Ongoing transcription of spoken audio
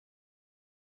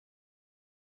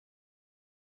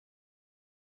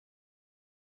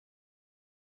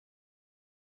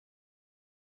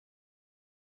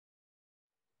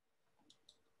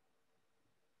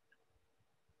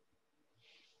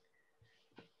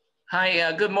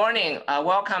Hi, good morning.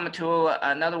 Welcome to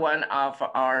another one of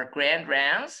our Grand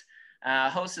Rounds,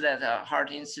 hosted at the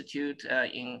Heart Institute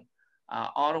in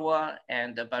Ottawa,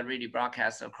 and but really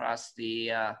broadcast across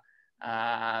the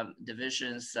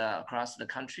divisions across the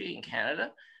country in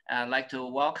Canada. I'd like to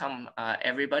welcome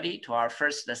everybody to our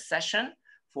first session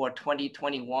for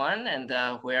 2021, and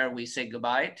where we say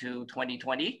goodbye to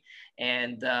 2020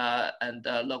 and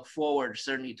look forward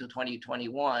certainly to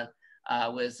 2021.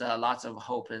 With lots of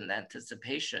hope and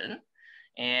anticipation.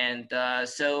 And for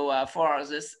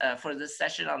this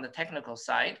session on the technical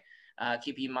side,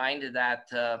 keep in mind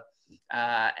that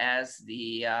as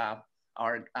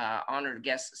our honored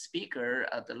guest speaker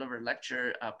deliver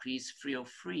lecture, please feel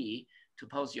free to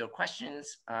post your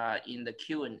questions in the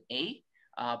Q&A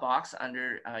box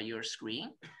under your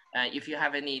screen. If you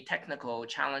have any technical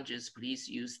challenges, please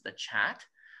use the chat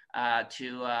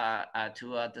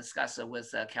to discuss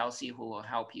with Kelsey, who will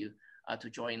help you to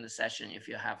join the session if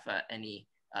you have any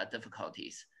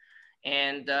difficulties.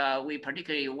 And we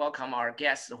particularly welcome our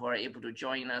guests who are able to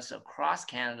join us across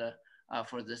Canada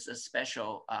for this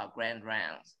special Grand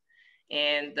Rounds.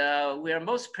 And we are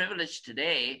most privileged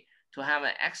today to have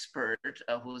an expert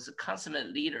who's a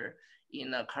consummate leader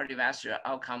in cardiovascular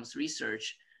outcomes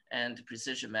research and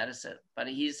precision medicine. But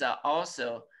he's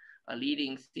also a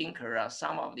leading thinker of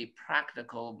some of the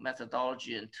practical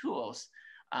methodology and tools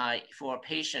for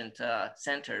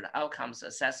patient-centered outcomes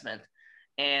assessment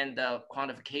and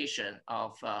quantification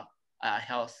of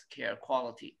healthcare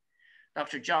quality.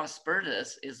 Dr. John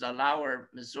Spertus is the Laurier,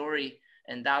 Missouri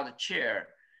Endowed Chair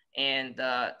and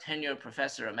tenured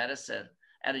professor of medicine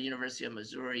at the University of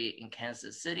Missouri in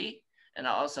Kansas City, and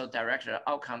also director of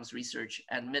outcomes research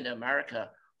at Mid-America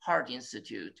Heart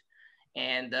Institute.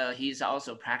 And he's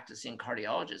also practicing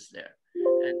cardiologist there.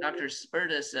 And Dr.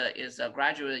 Spertus is a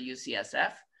graduate at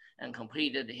UCSF and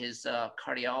completed his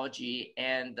cardiology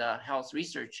and health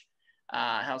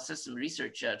system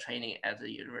research training at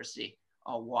the University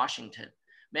of Washington.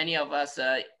 Many of us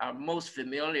are most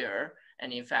familiar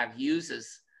and in fact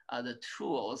uses the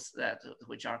tools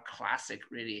which are classic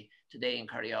really today in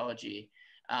cardiology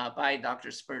by Dr.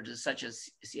 Spertus, such as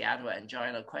Seattle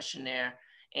Angina Questionnaire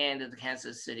and the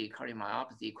Kansas City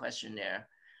Cardiomyopathy Questionnaire.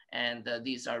 And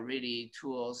these are really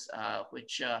tools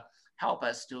which help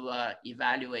us to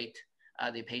evaluate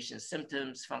the patient's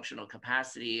symptoms, functional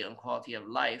capacity, and quality of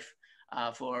life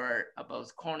for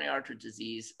both coronary artery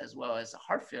disease as well as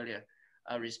heart failure,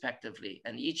 respectively.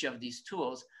 And each of these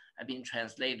tools have been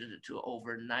translated to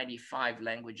over 95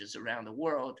 languages around the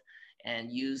world and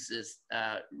uses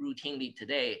routinely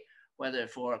today, whether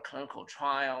for clinical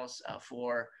trials,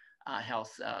 for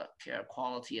health care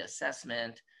quality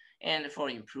assessment, and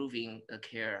for improving the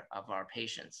care of our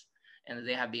patients. And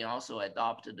they have been also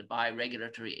adopted by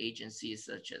regulatory agencies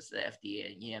such as the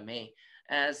FDA and EMA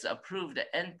as approved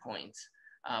endpoints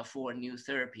for new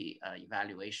therapy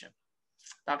evaluation.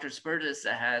 Dr. Spertus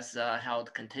has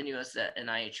held continuous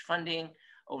NIH funding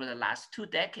over the last 2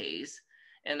 decades.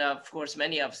 And of course,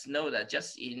 many of us know that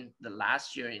just in the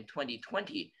last year, in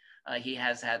 2020, he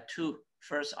has had 2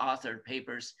 first authored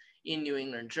papers in New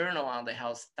England Journal on the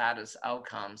health status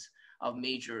outcomes of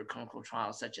major clinical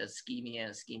trials such as ischemia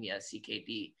and ischemia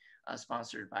CKD,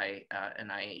 sponsored by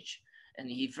NIH. And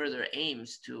he further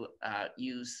aims to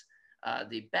use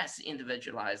the best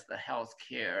individualized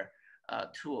healthcare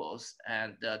tools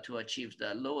and to achieve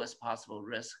the lowest possible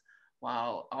risk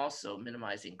while also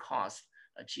minimizing cost,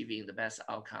 achieving the best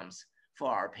outcomes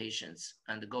for our patients,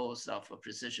 and the goals of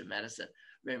precision medicine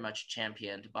very much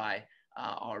championed by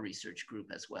our research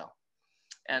group as well.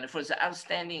 And for the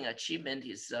outstanding achievement,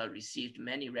 he's received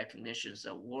many recognitions,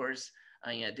 awards.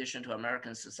 In addition to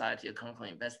American Society of Clinical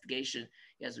Investigation,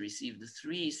 he has received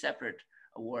 3 separate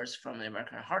awards from the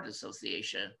American Heart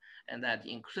Association, and that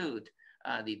include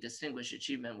the Distinguished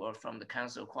Achievement Award from the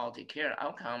Council of Quality Care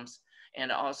Outcomes, and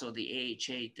also the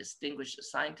AHA Distinguished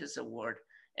Scientist Award,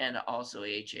 and also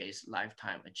AHA's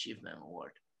Lifetime Achievement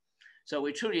Award. So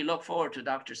we truly look forward to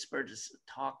Dr. Spertus'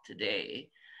 talk today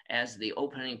as the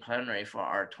opening plenary for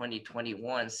our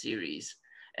 2021 series,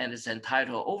 and it's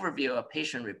entitled Overview of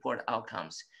Patient Report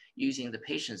Outcomes Using the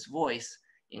Patient's Voice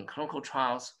in Clinical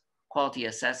Trials, Quality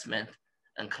Assessment,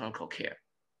 and Clinical Care.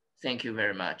 Thank you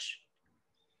very much.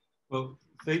 Well,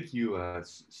 thank you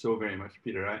so very much,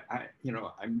 Peter.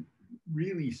 I'm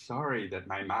really sorry that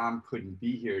my mom couldn't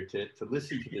be here to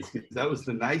listen to this, because that was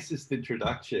the nicest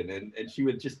introduction, and she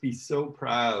would just be so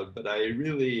proud. But I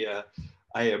really,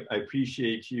 I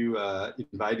appreciate you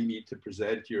inviting me to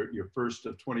present your first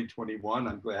of 2021.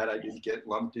 I'm glad I didn't get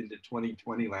lumped into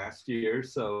 2020 last year.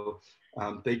 So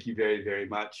thank you very, very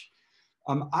much.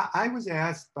 I was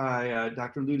asked by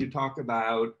Dr. Liu to talk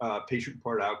about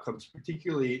patient-reported outcomes,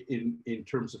 particularly in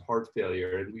terms of heart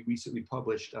failure. And we recently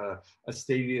published a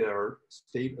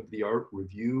state-of-the-art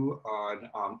review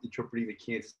on interpreting the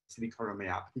Kansas City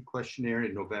Cardiomyopathy questionnaire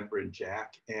in November in JACC.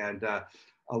 And a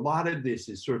lot of this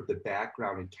is sort of the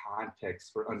background and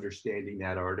context for understanding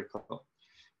that article.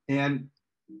 And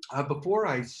before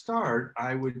I start,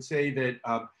 I would say that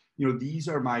these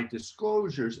are my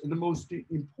disclosures. And the most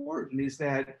important is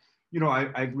that,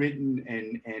 I've written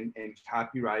and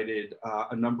copyrighted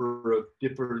a number of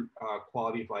different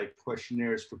quality of life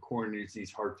questionnaires for coronary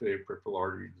disease, heart failure, peripheral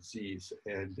artery disease.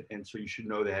 And so you should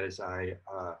know that as I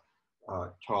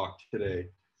talk today.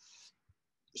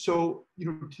 So,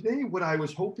 today what I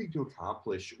was hoping to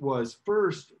accomplish was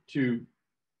first to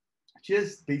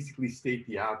just basically state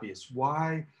the obvious.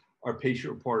 Why are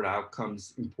patient-reported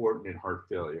outcomes important in heart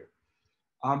failure?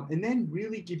 And then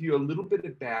really give you a little bit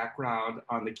of background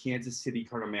on the Kansas City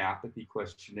Cardiomyopathy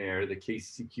questionnaire, the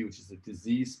KCCQ, which is a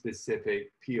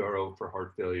disease-specific PRO for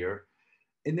heart failure.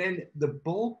 And then the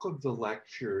bulk of the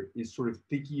lecture is sort of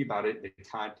thinking about it in the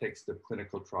context of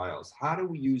clinical trials. How do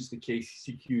we use the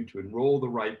KCCQ to enroll the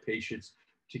right patients,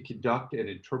 to conduct and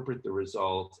interpret the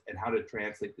results, and how to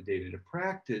translate the data to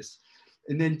practice?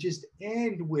 And then just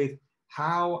end with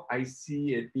how I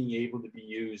see it being able to be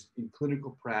used in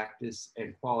clinical practice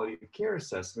and quality of care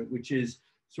assessment, which is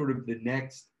sort of the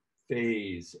next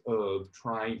phase of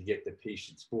trying to get the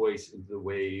patient's voice into the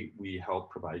way we help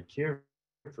provide care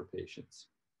for patients.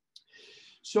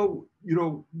 So,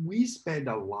 we spend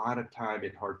a lot of time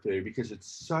in heart failure because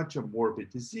it's such a morbid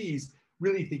disease,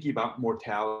 really thinking about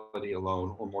mortality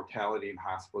alone or mortality and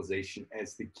hospitalization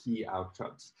as the key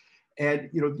outcomes.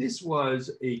 And, this was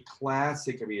a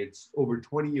classic, it's over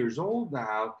 20 years old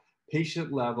now,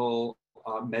 patient level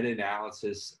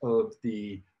meta-analysis of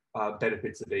the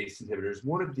benefits of ACE inhibitors,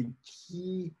 one of the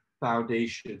key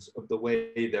foundations of the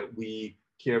way that we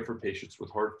care for patients with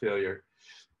heart failure.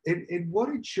 And what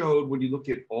it showed when you look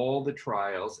at all the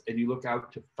trials and you look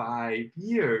out to 5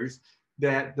 years,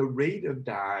 that the rate of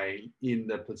dying in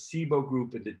the placebo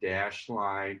group in the dashed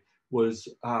line was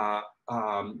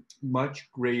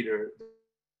much greater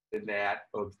than that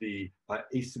of the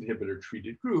ACE inhibitor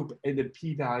treated group, and the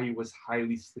p-value was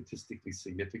highly statistically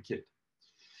significant.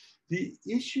 The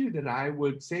issue that I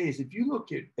would say is if you look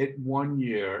at 1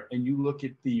 year and you look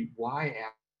at the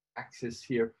y-axis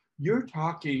here, you're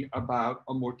talking about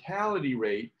a mortality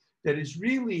rate that is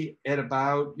really at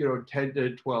about 10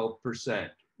 to 12%,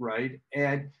 right?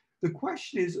 And the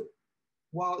question is,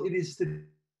 while it is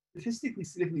statistically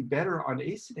significantly better on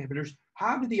ACE inhibitors,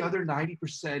 how did the other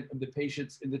 90% of the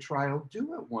patients in the trial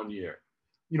do at 1 year?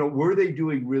 Were they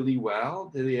doing really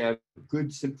well? Did they have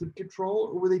good symptom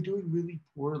control, or were they doing really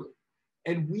poorly?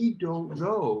 And we don't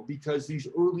know because these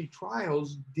early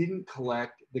trials didn't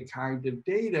collect the kind of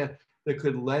data that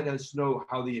could let us know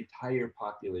how the entire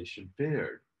population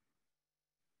fared.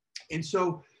 And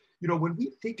so, when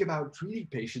we think about treating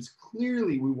patients,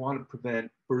 clearly we want to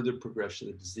prevent further progression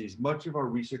of the disease. Much of our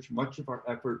research, much of our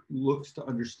effort looks to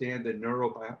understand the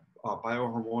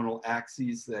neurobiohormonal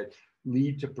axes that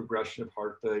lead to progression of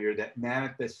heart failure, that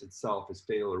manifests itself as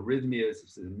fatal arrhythmias,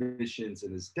 as admissions,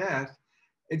 and as death.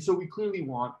 And so we clearly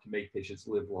want to make patients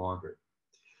live longer.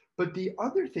 But the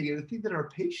other thing, and the thing that our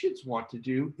patients want to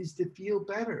do, is to feel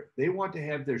better. They want to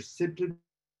have their symptoms,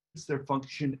 their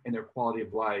function, and their quality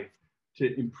of life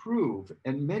to improve.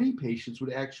 And many patients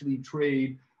would actually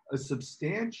trade a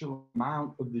substantial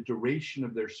amount of the duration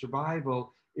of their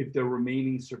survival if their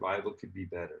remaining survival could be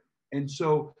better. And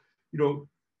so,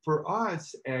 for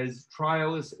us as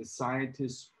trialists, as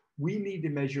scientists, we need to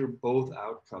measure both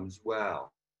outcomes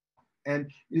well. And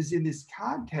it is in this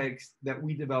context that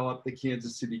we developed the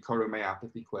Kansas City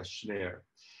Cardiomyopathy questionnaire.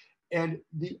 And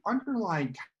the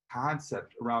underlying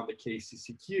concept around the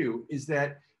KCCQ is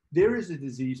that there is a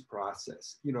disease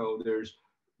process. There's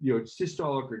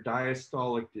systolic or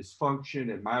diastolic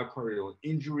dysfunction and myocardial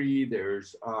injury.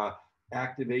 There's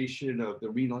activation of the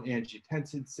renal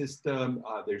angiotensin system.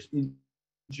 There's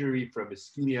injury from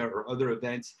ischemia or other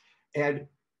events. And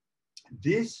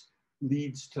this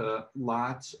leads to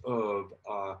lots of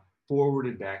forward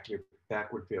and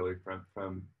backward failure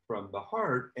from the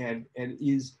heart, and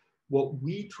is what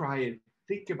we try and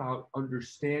think about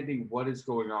understanding what is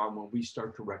going on when we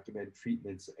start to recommend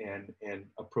treatments and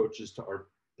approaches to our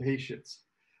patients.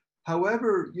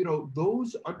 However,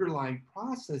 those underlying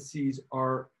processes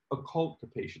are occult to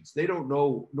patients. They don't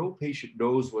know, no patient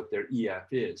knows what their EF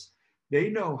is. They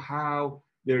know how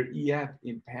their EF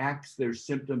impacts their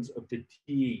symptoms of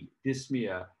fatigue,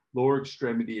 dyspnea, lower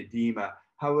extremity edema,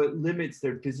 how it limits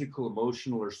their physical,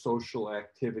 emotional, or social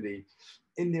activity.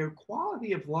 And their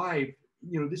quality of life,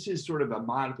 this is sort of a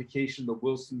modification of the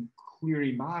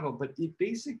Wilson-Cleary model, but it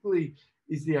basically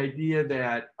is the idea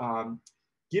that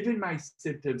given my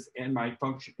symptoms and my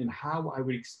function and how I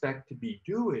would expect to be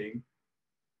doing,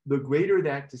 the greater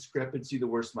that discrepancy, the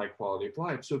worse my quality of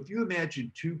life. So if you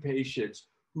imagine two patients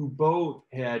who both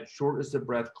had shortness of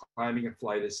breath climbing a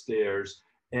flight of stairs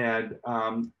and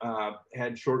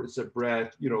had shortness of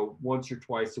breath, once or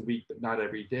twice a week, but not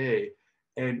every day.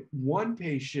 And one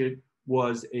patient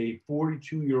was a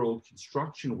 42-year-old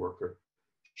construction worker.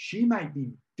 She might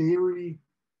be very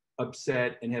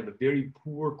upset and have a very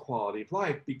poor quality of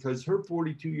life because her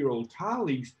 42-year-old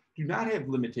colleagues do not have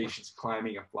limitations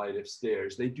climbing a flight of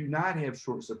stairs. They do not have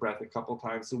shortness of breath a couple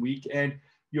times a week. And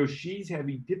she's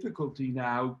having difficulty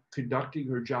now conducting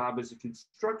her job as a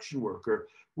construction worker.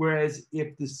 Whereas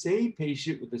if the same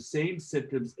patient with the same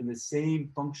symptoms and the same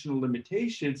functional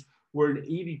limitations were an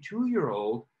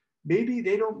 82-year-old, maybe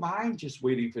they don't mind just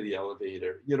waiting for the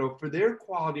elevator. For their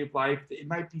quality of life, it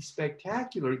might be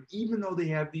spectacular, even though they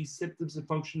have these symptoms and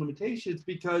functional limitations,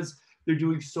 because they're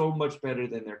doing so much better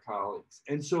than their colleagues.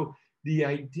 And so the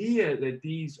idea that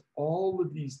all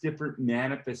of these different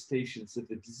manifestations of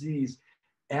the disease,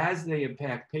 as they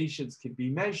impact patients, can be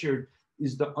measured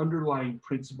is the underlying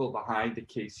principle behind the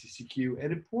KCCQ.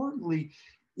 And importantly,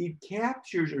 it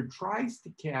captures or tries to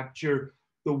capture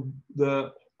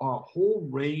the whole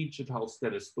range of health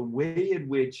status, the way in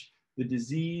which the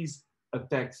disease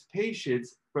affects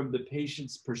patients from the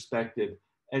patient's perspective,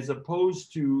 as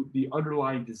opposed to the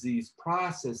underlying disease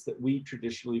process that we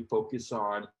traditionally focus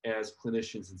on as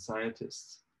clinicians and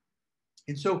scientists.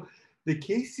 And so the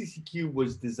KCCQ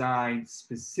was designed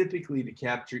specifically to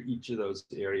capture each of those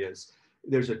areas.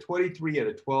 There's a 23 and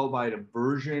a 12 item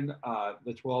version.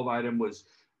 The 12 item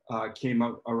came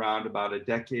up around about a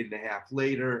decade and a half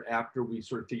later, after we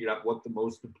sort of figured out what the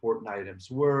most important items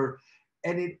were.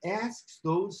 And it asks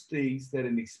those things that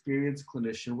an experienced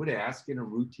clinician would ask in a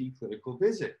routine clinical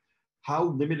visit. How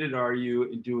limited are you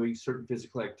in doing certain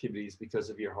physical activities because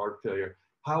of your heart failure?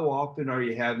 How often are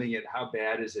you having it? How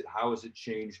bad is it? How has it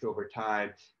changed over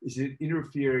time? Is it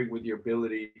interfering with your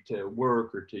ability to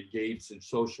work or to engage in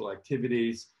social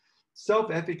activities?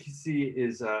 Self-efficacy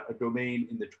is a domain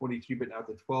in the 23, but now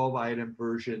the 12 item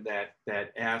version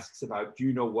that asks about, do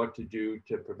you know what to do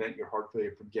to prevent your heart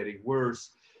failure from getting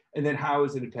worse? And then how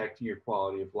is it impacting your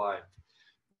quality of life?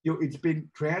 It's been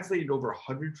translated over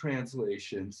 100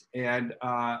 translations, and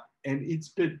it's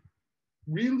been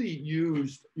really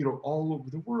used, all over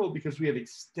the world, because we have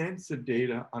extensive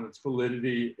data on its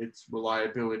validity, its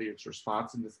reliability, its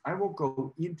responsiveness. I won't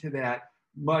go into that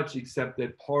much, except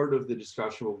that part of the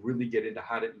discussion will really get into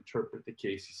how to interpret the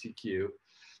KCCQ.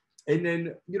 And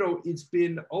then, it's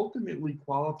been ultimately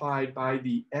qualified by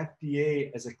the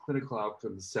FDA as a clinical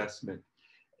outcome assessment.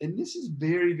 And this is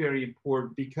very, very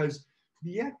important, because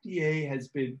the FDA has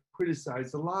been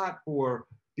criticized a lot for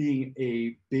being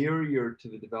a barrier to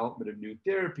the development of new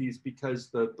therapies, because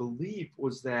the belief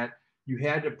was that you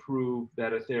had to prove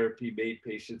that a therapy made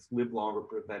patients live longer,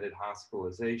 prevented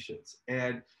hospitalizations.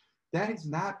 And that has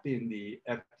not been the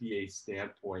FDA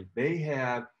standpoint. They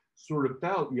have sort of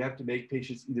felt you have to make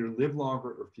patients either live longer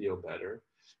or feel better.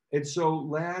 And so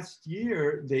last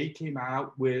year, they came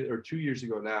out with, or 2 years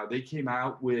ago now, they came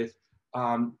out with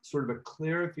sort of a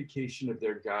clarification of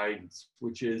their guidance,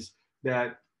 which is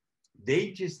that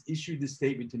they just issued the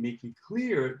statement to make it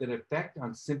clear that effect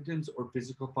on symptoms or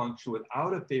physical function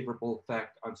without a favorable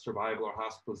effect on survival or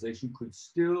hospitalization could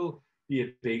still be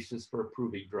a basis for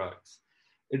approving drugs.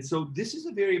 And so this is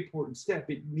a very important step.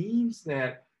 It means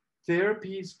that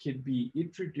therapies can be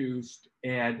introduced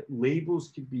and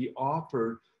labels can be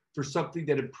offered for something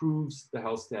that improves the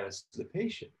health status of the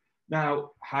patient.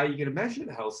 Now, how are you going to measure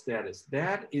the health status?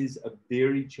 That is a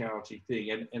very challenging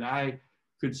thing. And I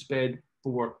could spend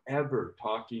forever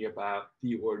talking about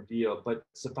the ordeal, but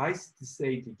suffice to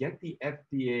say, to get the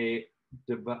FDA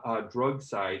drug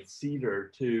side,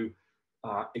 CDER, to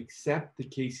accept the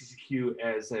KCCQ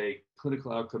as a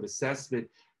clinical outcome assessment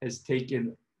has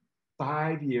taken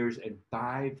 5 years and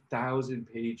 5,000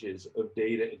 pages of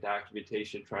data and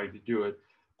documentation trying to do it.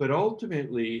 But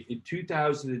ultimately, in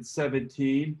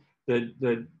 2017,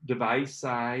 the device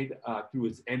side, through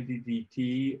its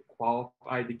MDDT,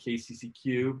 qualified the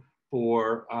KCCQ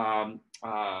for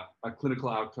a clinical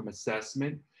outcome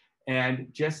assessment. And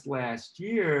just last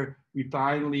year, we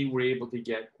finally were able to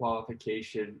get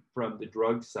qualification from the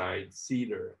drug side,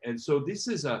 CDER. And so this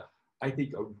is, I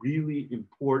think, a really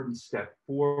important step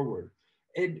forward.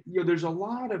 And there's a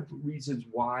lot of reasons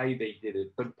why they did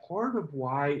it, but part of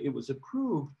why it was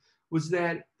approved was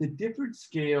that the different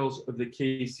scales of the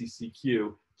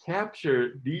KCCQ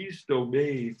capture these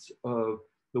domains of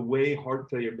the way heart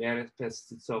failure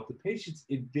manifests itself to patients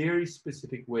in very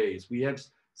specific ways. We have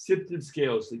symptom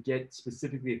scales that get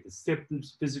specifically at the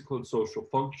symptoms, physical and social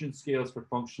function scales for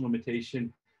functional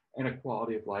limitation, and a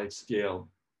quality of life scale.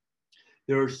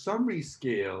 There are summary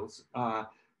scales.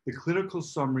 The clinical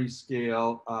summary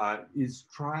scale is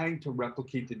trying to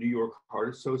replicate the New York Heart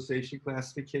Association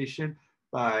classification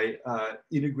by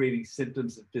integrating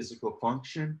symptoms and physical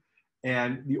function.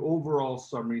 And the overall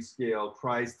summary scale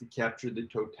tries to capture the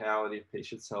totality of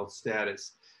patient's health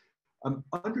status.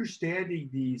 Understanding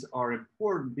these are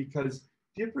important because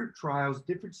different trials,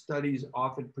 different studies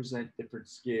often present different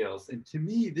scales. And to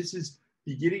me, this is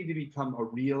beginning to become a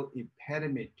real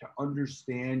impediment to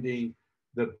understanding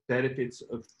the benefits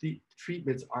of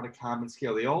treatments on a common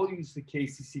scale. They all use the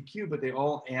KCCQ, but they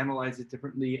all analyze it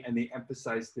differently and they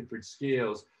emphasize different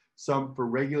scales, some for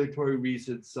regulatory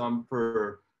reasons, some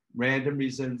for random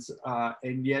reasons.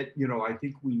 And yet, I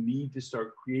think we need to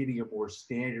start creating a more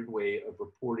standard way of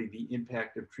reporting the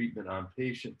impact of treatment on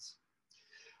patients.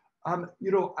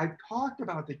 I've talked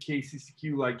about the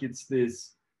KCCQ like it's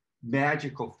this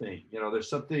magical thing. There's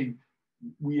something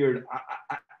weird.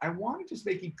 I want to just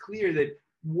make it clear that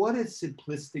what a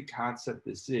simplistic concept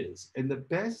this is. And the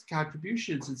best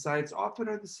contributions in science often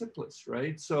are the simplest,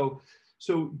 right? So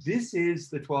this is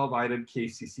the 12-item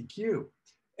KCCQ.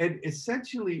 And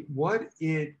essentially what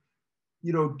it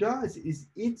does is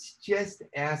it's just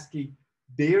asking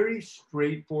very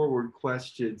straightforward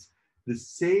questions the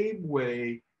same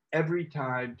way every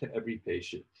time to every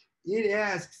patient. It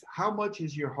asks, how much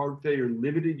has your heart failure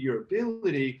limited your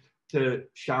ability to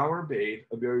shower, bathe,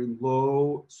 a very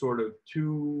low sort of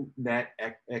 2-MET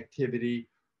activity,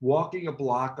 walking a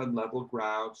block on level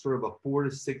ground, sort of a 4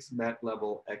 to 6 MET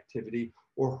level activity,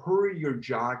 or hurry your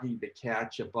jogging to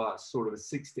catch a bus, sort of a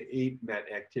 6 to 8 MET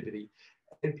activity.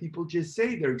 And people just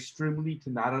say they're extremely to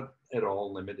not at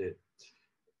all limited.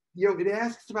 It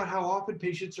asks about how often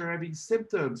patients are having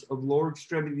symptoms of lower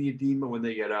extremity edema when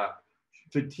they get up.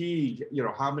 Fatigue,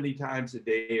 how many times a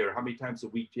day or how many times a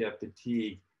week do you have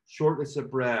fatigue? Shortness of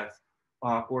breath,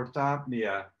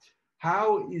 orthopnea.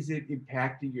 How is it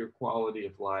impacting your quality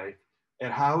of life?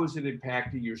 And how is it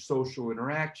impacting your social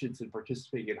interactions and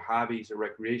participating in hobbies or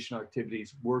recreational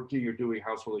activities, working or doing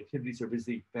household activities, or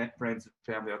visiting friends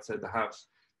and family outside the house?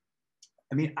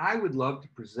 I mean, I would love to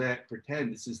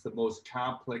pretend this is the most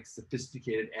complex,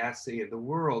 sophisticated assay in the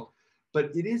world,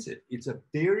 but it isn't. It's a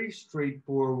very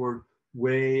straightforward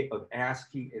way of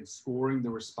asking and scoring the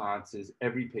responses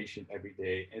every patient every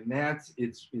day. And that's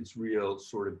its real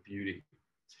sort of beauty.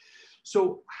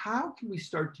 So how can we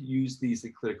start to use these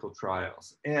in clinical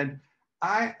trials? And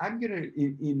I'm going to,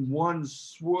 in one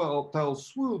fell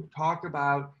swoop, talk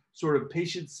about sort of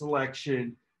patient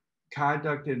selection,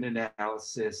 conduct and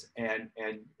analysis, and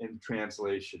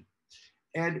translation.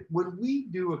 And when we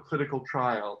do a clinical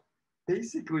trial,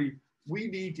 basically, we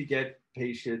need to get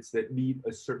patients that meet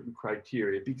a certain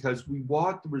criteria because we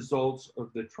want the results of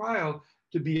the trial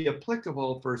to be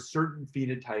applicable for a certain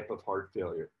phenotype of heart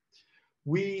failure.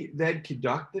 We then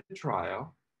conduct the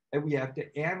trial and we have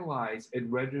to analyze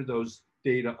and render those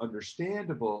data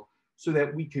understandable so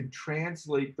that we can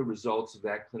translate the results of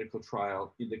that clinical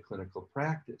trial into clinical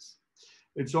practice.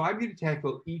 And so I'm going to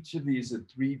tackle each of these in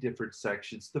 3 different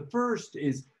sections. The first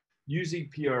is using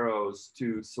PROs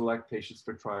to select patients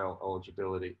for trial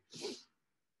eligibility.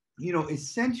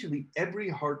 Essentially every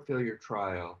heart failure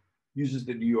trial uses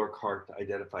the New York Heart to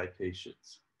identify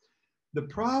patients. The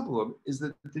problem is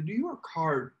that the New York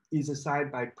Heart is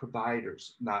assigned by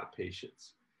providers, not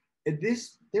patients. And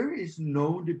there is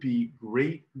known to be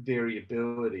great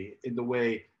variability in the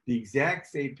way the exact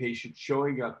same patient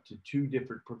showing up to 2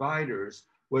 different providers,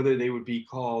 whether they would be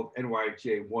called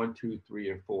NYHA 1, 2, 3,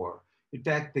 or 4. In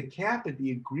fact, the cap and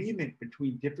the agreement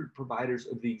between different providers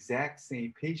of the exact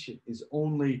same patient is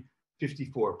only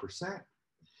 54%.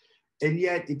 And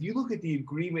yet, if you look at the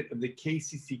agreement of the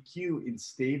KCCQ in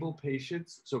stable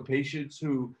patients, so patients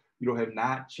who have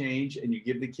not changed, and you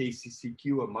give the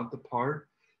KCCQ a month apart,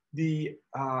 the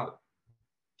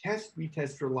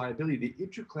test-retest reliability, the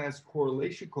interclass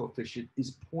correlation coefficient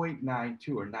is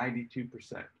 0.92 or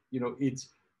 92%. It's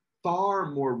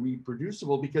far more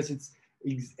reproducible because it's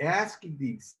asking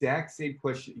the exact same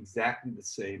question exactly the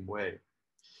same way.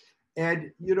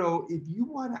 And, if you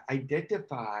want to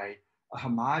identify a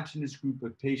homogeneous group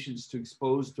of patients to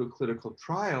expose to a clinical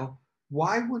trial,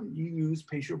 why wouldn't you use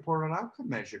patient-reported outcome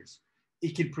measures?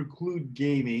 It can preclude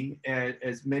gaming. And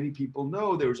as many people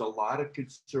know, there was a lot of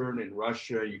concern in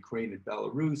Russia, Ukraine, and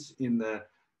Belarus in the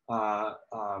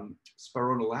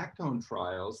spironolactone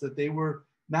trials that they were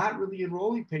not really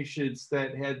enrolling patients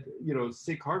that had,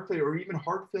 sick heart failure or even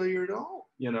heart failure at all,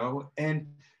 and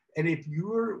if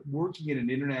you're working in an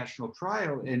international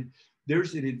trial and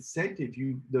there's an incentive,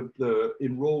 the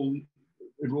enrolling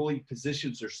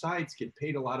physicians or sites get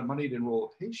paid a lot of money to enroll a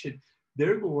patient,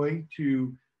 they're going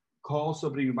to call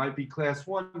somebody who might be class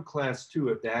 1, class 2,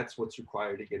 if that's what's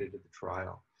required to get into the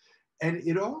trial. And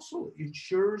it also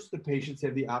ensures the patients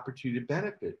have the opportunity to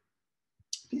benefit.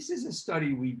 This is a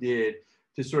study we did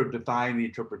to sort of define the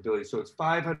interpretability. So it's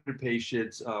 500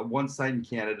 patients, 1 site in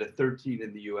Canada, 13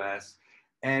 in the US.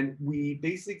 And we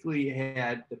basically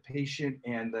had the patient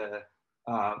and the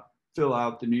fill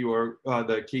out the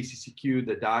the KCCQ,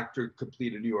 the doctor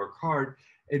complete a New York Heart.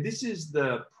 And this is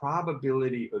the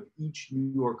probability of each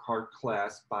New York Heart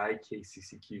class by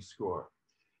KCCQ score.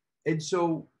 And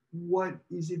so what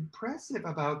is impressive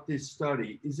about this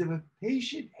study is if a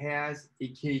patient has a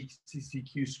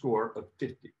KCCQ score of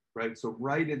 50, right? So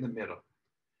right in the middle,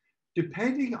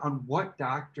 depending on what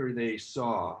doctor they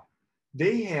saw,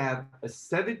 they have a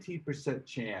 17%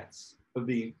 chance of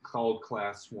being called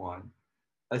class 1,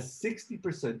 a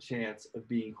 60% chance of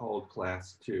being called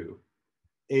class 2,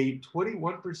 a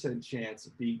 21% chance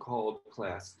of being called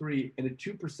class 3, and a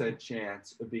 2%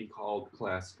 chance of being called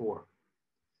class 4.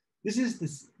 This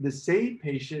is the same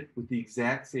patient with the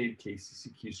exact same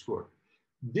KCCQ score.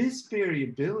 This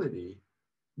variability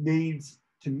means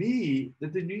to me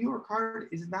that the New York Heart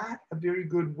is not a very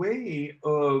good way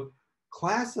of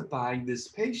classifying this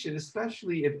patient,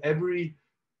 especially if every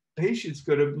patient's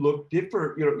going to look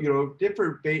different,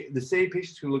 the same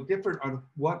patient's going to look different on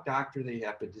what doctor they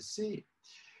happen to see.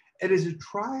 And as a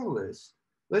trialist,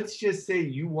 let's just say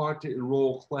you want to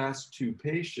enroll class 2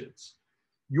 patients.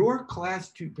 Your class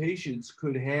 2 patients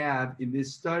could have, in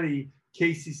this study,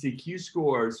 KCCQ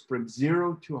scores from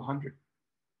 0 to 100.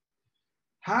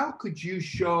 How could you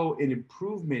show an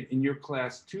improvement in your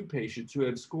class 2 patients who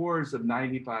have scores of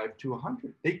 95 to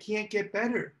 100? They can't get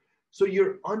better. So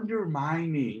you're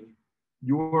undermining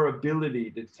your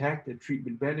ability to detect a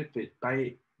treatment benefit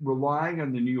by relying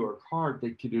on the New York Heart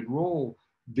that could enroll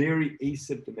very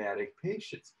asymptomatic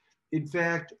patients. In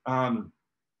fact,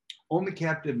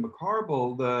 omecamtiv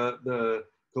mecarbil, the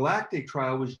GALACTIC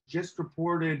trial was just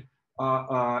reported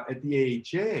at the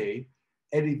AHA.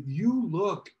 And if you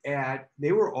look at,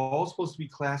 they were all supposed to be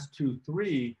class 2,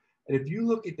 3. And if you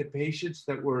look at the patients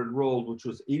that were enrolled, which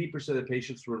was 80% of the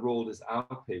patients were enrolled as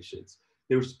outpatients,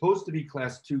 they were supposed to be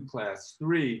class 2, class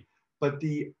 3, but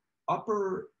the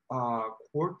upper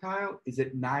quartile is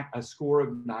at a score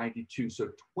of 92. So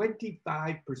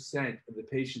 25% of the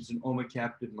patients in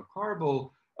omecamtiv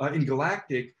mecarbil in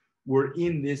GALACTIC were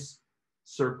in this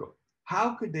circle.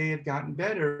 How could they have gotten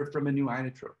better from a new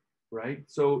inotrope, right?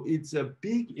 So it's a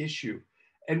big issue.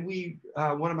 And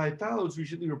one of my fellows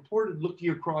recently reported looking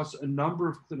across a number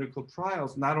of clinical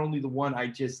trials, not only the one I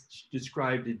just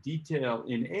described in detail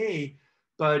in A,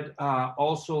 but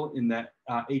also in the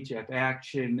HF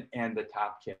Action and the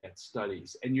TopCat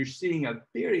studies. And you're seeing a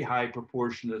very high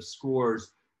proportion of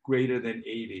scores greater than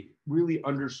 80, really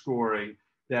underscoring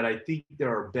that I think there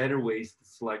are better ways to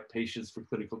select patients for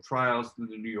clinical trials than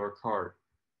the New York Heart.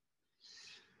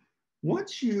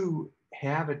 Once you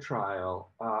have a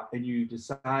trial and you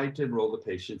decide to enroll the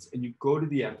patients and you go to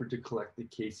the effort to collect the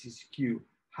KCCQ,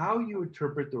 how you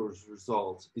interpret those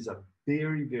results is a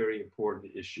very, very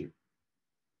important issue.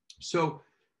 So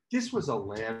this was a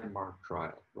landmark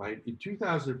trial, right? In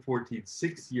 2014,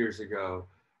 6 years ago,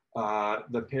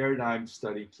 the Paradigm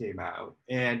study came out,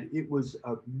 and it was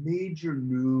a major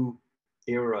new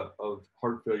era of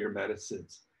heart failure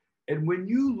medicines. And when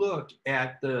you look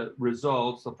at the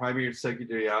results, the primary and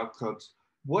secondary outcomes,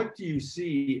 what do you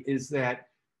see is that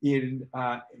in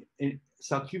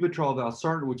salbutamol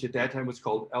valsartan, which at that time was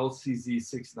called LCZ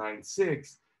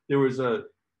 696, there was a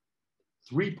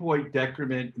 3-point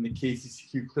decrement in the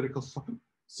KCCQ clinical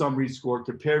summary score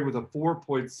compared with a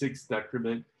 4.6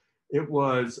 decrement. It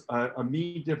was a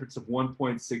mean difference of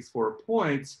 1.64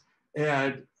 points,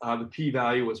 and the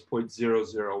p-value was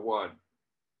 0.001.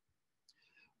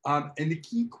 And the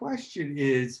key question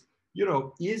is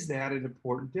that an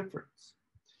important difference?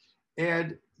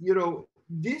 And,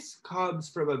 this comes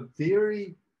from a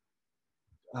very,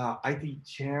 I think,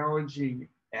 challenging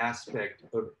aspect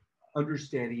of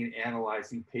understanding and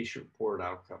analyzing patient-reported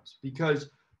outcomes. Because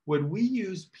when we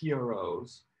use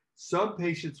PROs, some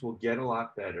patients will get a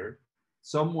lot better,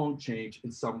 some won't change,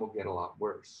 and some will get a lot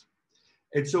worse.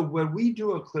 And so when we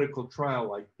do a clinical trial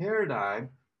like Paradigm,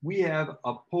 we have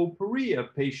a potpourri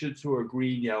of patients who are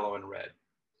green, yellow, and red.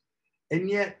 And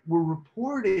yet we're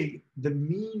reporting the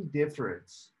mean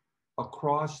difference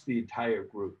across the entire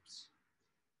groups.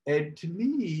 And to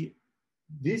me,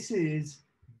 this is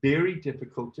very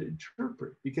difficult to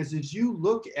interpret because as you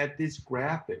look at this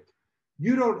graphic,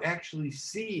 you don't actually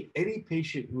see any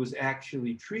patient who was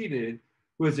actually treated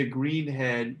who has a green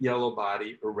head, yellow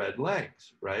body, or red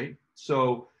legs, right?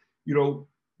 So,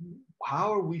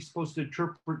 how are we supposed to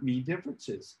interpret mean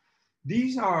differences?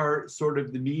 These are sort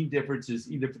of the mean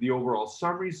differences either for the overall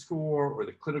summary score or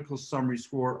the clinical summary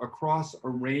score across a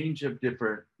range of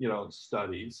different,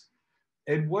 studies.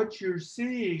 And what you're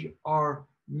seeing are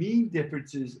mean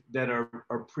differences that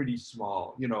are pretty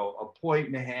small,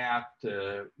 1.5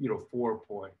 to, 4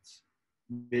 points,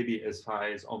 maybe as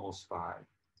high as almost 5.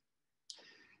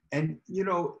 And,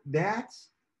 that's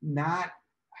not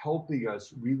helping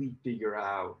us really figure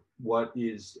out what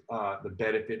is the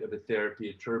benefit of a therapy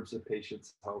in terms of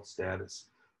patients' health status.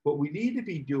 What we need to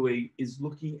be doing is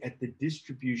looking at the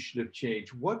distribution of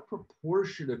change. What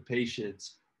proportion of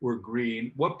patients were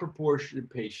green? What proportion of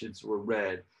patients were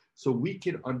red? So we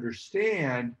can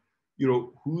understand,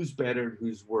 who's better and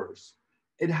who's worse.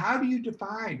 And how do you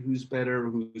define who's better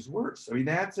or who's worse? I mean,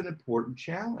 that's an important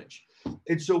challenge.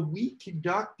 And so we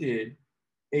conducted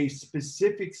a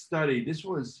specific study. This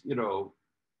was,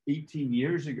 18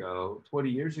 years ago, 20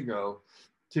 years ago,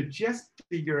 to just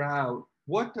figure out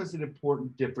what does an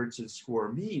important difference in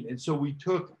score mean? And so we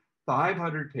took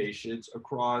 500 patients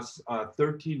across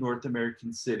 13 North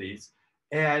American cities,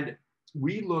 and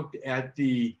we looked at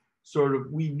the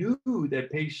we knew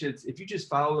that patients, if you just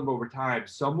follow them over time,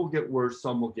 some will get worse,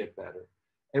 some will get better.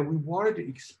 And we wanted to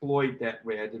exploit that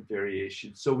random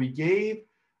variation. So we gave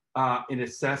an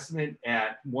assessment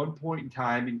at one point in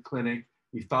time in clinic.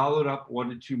 We followed up 1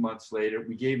 to 2 months later.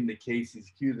 We gave them the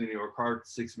KCCQ, the New York Heart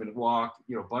 6-minute walk,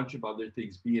 a bunch of other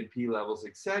things, BNP levels,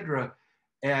 et cetera.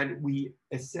 And we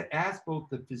asked both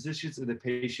the physicians and the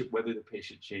patient whether the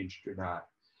patient changed or not.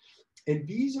 And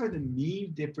these are the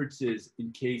mean differences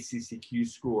in KCCQ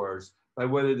scores by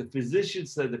whether the physician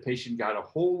said the patient got a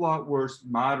whole lot worse,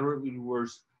 moderately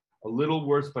worse, a little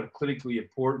worse, but clinically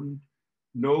important,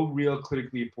 no real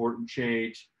clinically important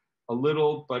change, a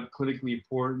little but clinically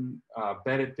important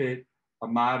benefit, a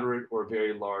moderate or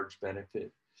very large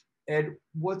benefit. And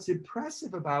what's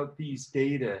impressive about these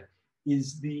data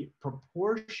is the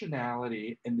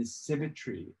proportionality and the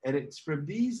symmetry. And it's from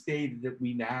these data that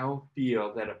we now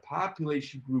feel that a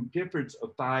population group difference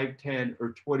of 5, 10,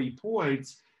 or 20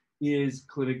 points is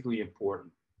clinically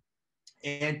important.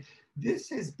 And this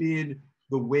has been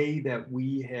the way that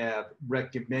we have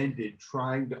recommended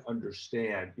trying to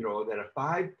understand, that a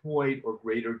 5-point or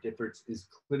greater difference is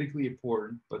clinically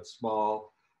important, but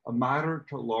small. A moderate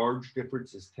to large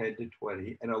difference is 10 to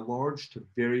 20, and a large to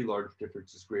very large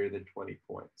difference is greater than 20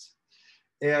 points.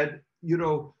 And,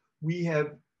 we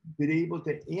have been able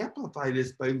to amplify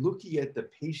this by looking at the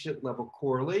patient level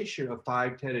correlation of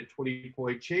 5, 10, and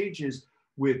 20-point changes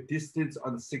with distance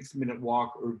on the 6-minute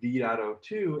walk or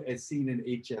V.02 as seen in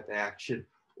HF Action,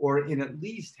 or in at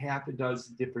least half a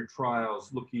dozen different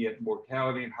trials looking at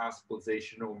mortality and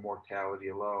hospitalization or mortality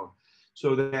alone.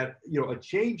 So that, a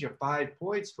change of 5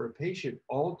 points for a patient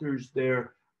alters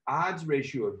their odds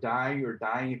ratio of dying or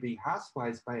dying and being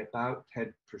hospitalized by about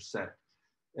 10%.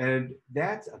 And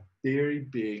that's a very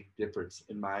big difference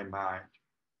in my mind.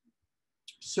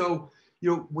 So,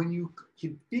 when you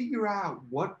can figure out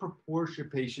what proportion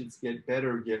of patients get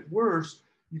better or get worse,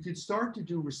 you can start to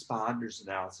do responders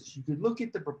analysis. You could look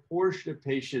at the proportion of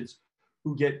patients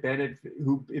who get benefit,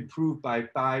 who improve by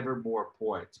 5 or more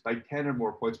points, by 10 or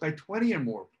more points, by 20 or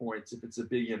more points if it's a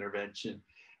big intervention.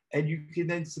 And you can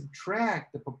then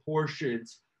subtract the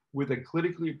proportions with a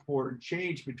clinically important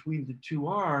change between the two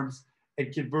arms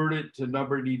and convert it to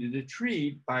number needed to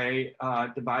treat by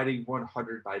dividing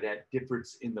 100 by that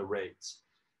difference in the rates.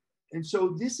 And so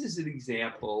this is an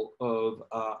example of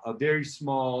a very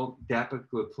small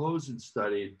dapagliflozin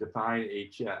study to define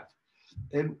HF.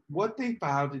 And what they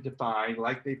found to define,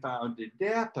 like they found in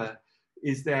DAPA,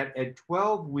 is that at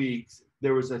 12 weeks,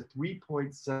 there was a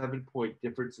 3.7-point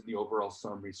difference in the overall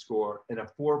summary score and a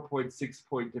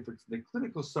 4.6-point difference in the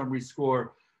clinical summary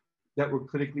score that were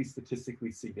clinically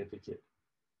statistically significant.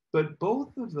 But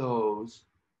both of those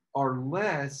are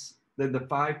less than the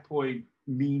 5-point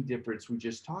mean difference we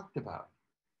just talked about.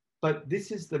 But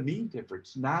this is the mean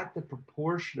difference, not the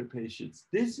proportion of patients.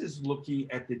 This is looking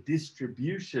at the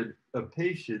distribution of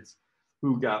patients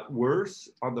who got worse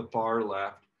on the far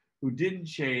left, who didn't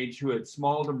change, who had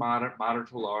small to moderate, moderate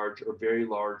to large, or very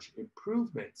large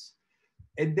improvements.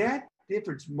 And that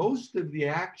difference, most of the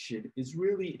action is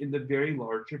really in the very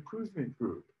large improvement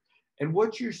group. And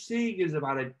what you're seeing is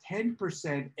about a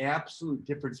 10% absolute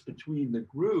difference between the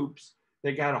groups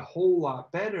that got a whole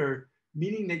lot better,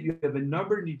 meaning that you have a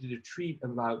number needed to treat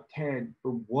about 10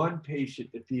 for one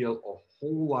patient to feel a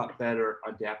whole lot better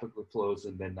on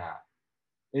dapagliflozin than not.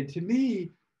 And to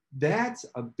me, that's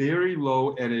a very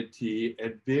low NNT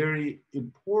and very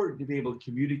important to be able to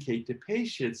communicate to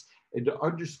patients and to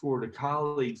underscore to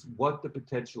colleagues what the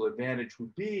potential advantage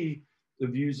would be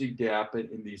of using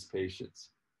DAPA in these patients.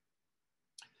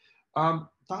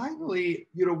 Finally,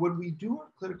 when we do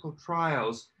our clinical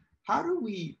trials, how do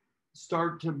we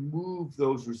start to move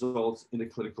those results into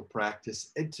clinical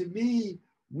practice? And to me,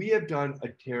 we have done a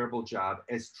terrible job.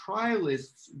 As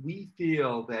trialists, we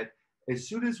feel that as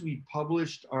soon as we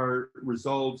published our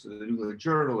results in the New England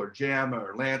Journal or JAMA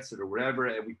or Lancet or whatever,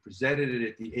 and we presented it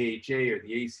at the AHA or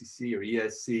the ACC or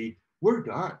ESC, we're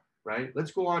done, right?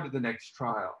 Let's go on to the next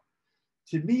trial.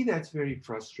 To me, that's very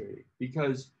frustrating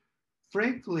because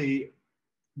frankly,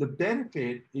 the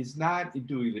benefit is not in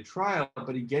doing the trial,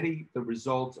 but in getting the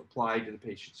results applied to the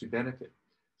patients who benefit.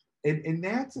 And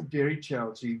that's a very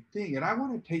challenging thing. And I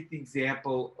want to take the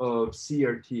example of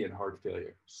CRT and heart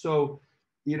failure. So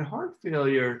in heart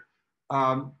failure,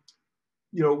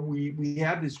 we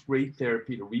have this great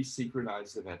therapy to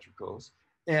resynchronize the ventricles.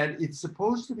 And it's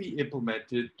supposed to be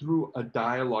implemented through a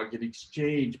dialogue and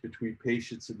exchange between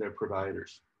patients and their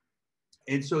providers.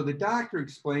 And so the doctor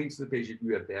explains to the patient,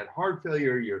 you have bad heart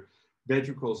failure, your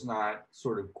ventricle's not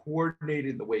sort of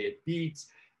coordinated the way it beats.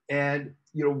 And,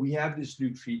 we have this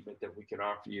new treatment that we can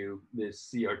offer you,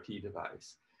 this CRT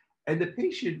device. And the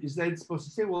patient is then supposed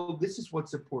to say, well, this is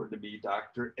what's important to me,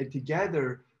 doctor. And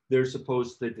together, they're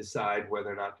supposed to decide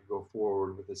whether or not to go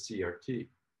forward with a CRT.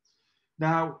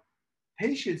 Now,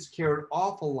 patients care an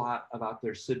awful lot about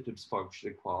their symptoms, function,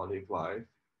 and quality of life.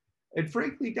 And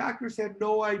frankly, doctors have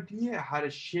no idea how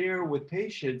to share with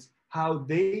patients how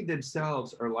they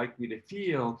themselves are likely to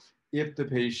feel if the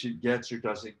patient gets or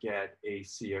doesn't get a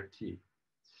CRT.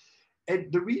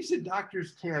 And the reason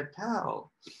doctors can't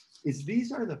tell is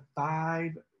these are the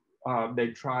 5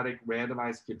 Medtronic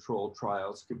randomized controlled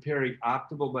trials comparing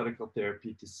optimal medical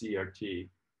therapy to CRT.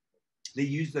 They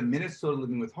use the Minnesota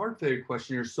Living with Heart Failure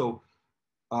questionnaire, so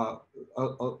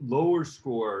lower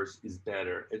scores is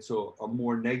better. And so a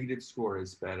more negative score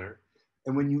is better.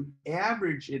 And when you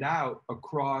average it out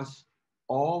across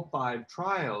all 5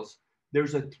 trials,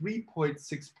 there's a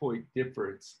 3.6 point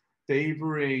difference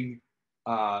favoring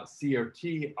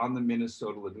CRT on the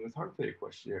Minnesota Living with Heart Failure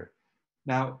questionnaire.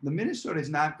 Now, the Minnesota has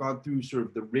not gone through sort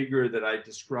of the rigor that I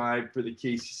described for the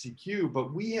KCCQ,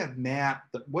 but we have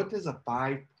mapped what does a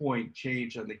 5-point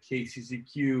change on the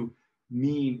KCCQ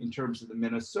mean in terms of the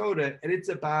Minnesota, and it's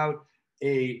about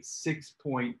a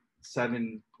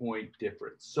 6.7 point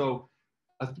difference. So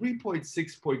a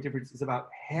 3.6 point difference is about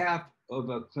half of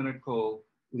a clinically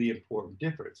important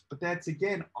difference, but that's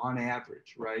again on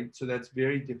average, right? So that's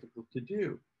very difficult to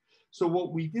do. So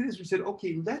what we did is we said,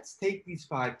 okay, let's take these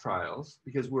 5 trials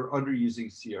because we're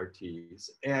underusing CRTs,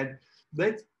 and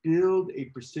let's build a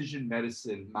precision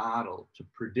medicine model to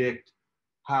predict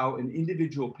how an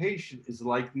individual patient is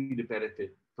likely to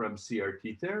benefit from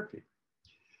CRT therapy.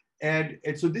 And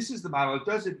so this is the model. It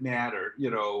doesn't matter,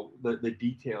 the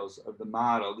details of the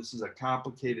model. This is a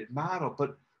complicated model,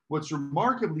 but what's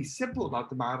remarkably simple about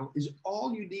the model is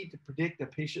all you need to predict a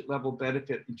patient level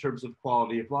benefit in terms of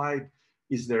quality of life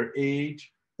is their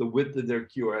age, the width of their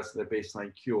QRS, and their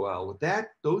baseline QOL. With that,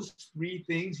 those 3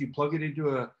 things, you plug it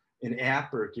into an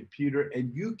app or a computer,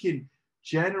 and you can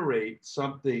generate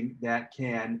something that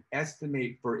can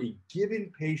estimate for a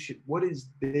given patient what is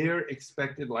their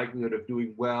expected likelihood of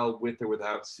doing well with or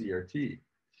without CRT.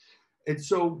 And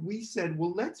so we said,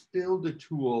 well, let's build a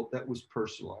tool that was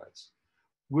personalized.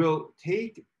 We'll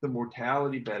take the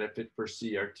mortality benefit for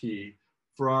CRT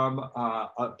from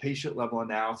a patient level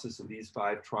analysis of these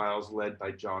 5 trials led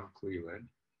by John Cleland.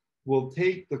 We'll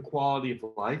take the quality of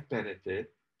life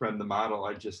benefit from the model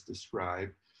I just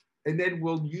described. And then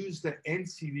we'll use the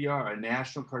NCDR, a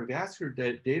National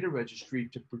Cardiovascular Data Registry,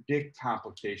 to predict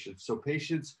complications. So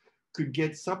patients could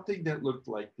get something that looked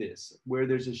like this, where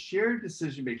there's a shared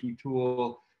decision-making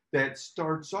tool that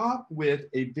starts off with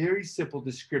a very simple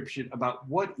description about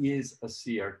what is a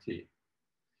CRT.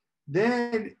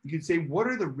 Then you could say, what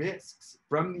are the risks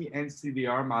from the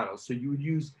NCDR model? So you would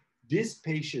use this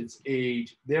patient's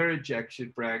age, their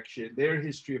ejection fraction, their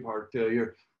history of heart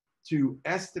failure, to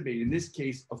estimate, in this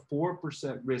case, a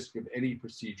 4% risk of any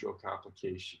procedural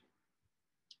complication.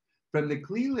 From the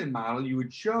Cleland model, you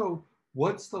would show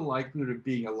what's the likelihood of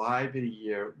being alive in a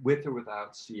year with or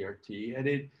without CRT. And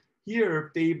it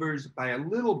here favors by a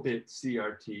little bit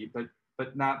CRT, but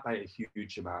but not by a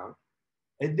huge amount.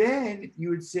 And then you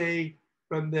would say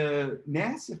from the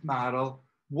massive model,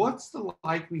 what's the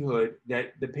likelihood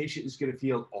that the patient is going to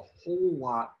feel a whole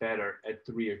lot better at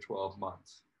 3 or 12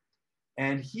 months?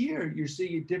 And here you're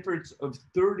seeing a difference of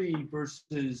 30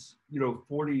 versus,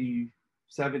 47%.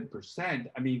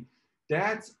 I mean,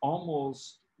 that's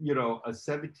almost, a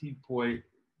 17%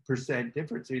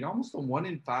 difference. I mean, almost a 1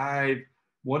 in 5,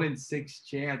 1 in 6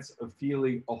 chance of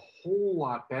feeling a whole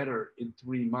lot better in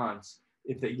 3 months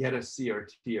if they get a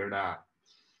CRT or not.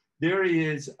 There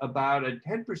is about a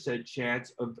 10%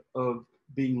 chance of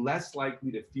being less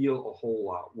likely to feel a whole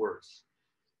lot worse.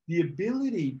 The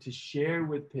ability to share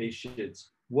with patients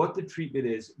what the treatment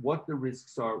is, what the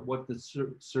risks are, what the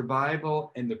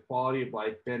survival and the quality of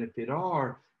life benefit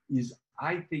are, is,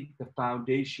 I think, the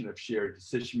foundation of shared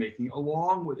decision making,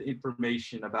 along with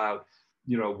information about,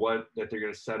 that they're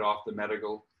going to set off the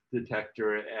medical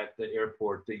detector at the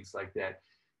airport, things like that.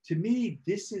 To me,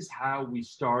 this is how we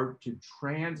start to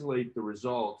translate the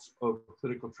results of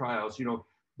clinical trials.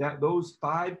 That those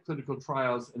 5 clinical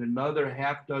trials and another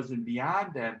half dozen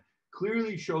beyond them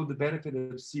clearly show the benefit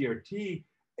of CRT,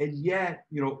 and yet,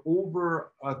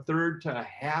 over a third to a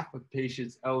half of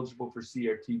patients eligible for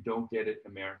CRT don't get it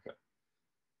in America.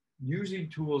 Using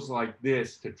tools like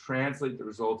this to translate the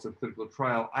results of clinical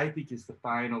trial, I think, is the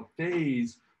final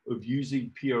phase of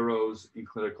using PROs in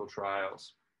clinical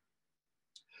trials.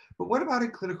 But what about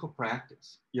in clinical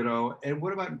practice, and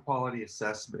what about in quality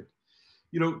assessment?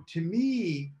 To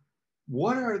me,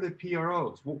 what are the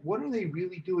PROs? What are they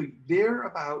really doing? They're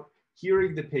about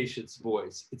hearing the patient's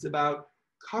voice. It's about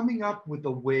coming up with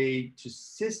a way to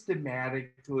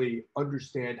systematically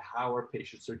understand how our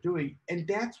patients are doing. And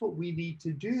that's what we need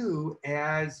to do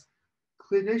as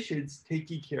clinicians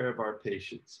taking care of our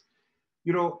patients.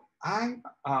 I'm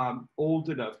old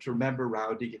enough to remember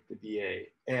rounding at the VA,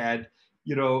 and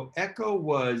Echo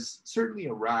was certainly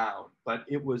around, but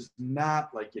it was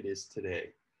not like it is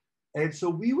today. And so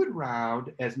we would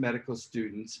round as medical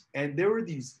students, and there were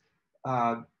these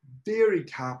very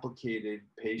complicated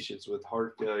patients with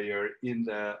heart failure in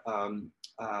the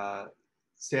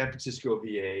San Francisco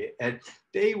VA, and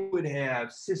they would have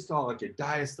systolic and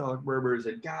diastolic murmurs,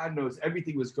 and God knows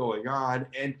everything was going on.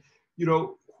 And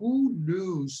who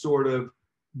knew sort of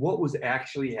what was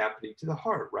actually happening to the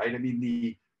heart, right? I mean,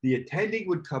 the attending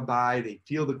would come by, they'd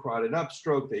feel the carotid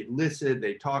upstroke, they'd listen,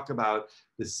 they'd talk about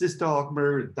the systolic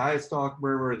murmur, the diastolic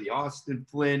murmur, the Austin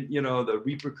Flint, the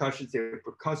repercussions. They would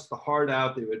percuss the heart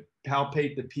out, they would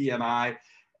palpate the PMI.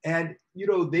 And,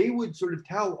 they would sort of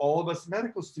tell all of us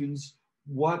medical students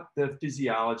what the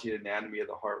physiology and anatomy of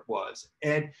the heart was.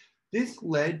 And this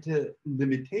led to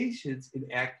limitations in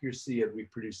accuracy and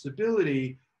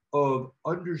reproducibility of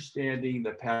understanding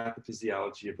the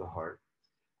pathophysiology of the heart.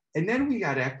 And then we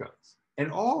got echoes.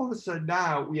 And all of a sudden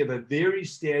now we have a very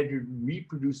standard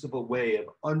reproducible way of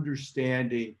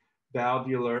understanding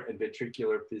valvular and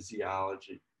ventricular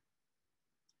physiology.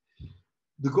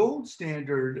 The gold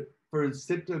standard for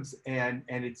symptoms and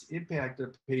its impact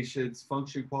on patients'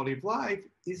 function, quality of life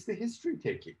is the history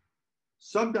taking.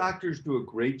 Some doctors do a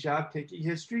great job taking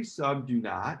history, some do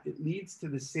not. It leads to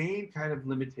the same kind of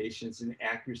limitations in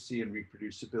accuracy and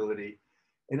reproducibility.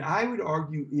 And I would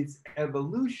argue its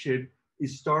evolution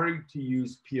is starting to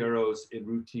use PROs in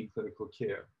routine clinical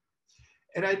care.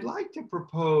 And I'd like to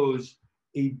propose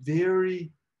a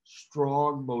very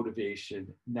strong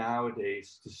motivation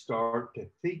nowadays to start to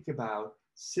think about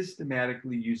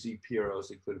systematically using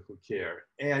PROs in clinical care.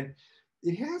 And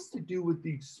it has to do with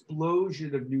the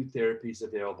explosion of new therapies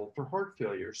available for heart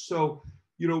failure. So,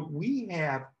 we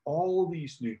have all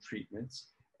these new treatments,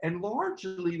 and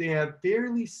largely they have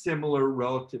fairly similar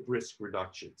relative risk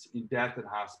reductions in death and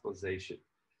hospitalization.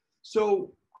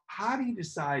 So how do you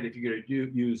decide if you're going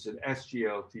to use an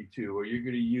SGLT2, or you're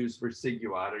going to use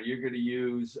Versigua, or you're going to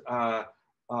use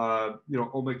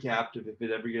omecamtiv if it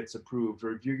ever gets approved,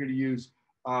 or if you're going to use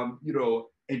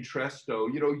Entresto?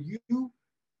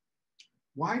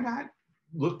 Why not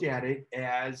look at it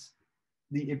as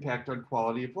the impact on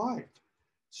quality of life?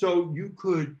 So you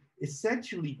could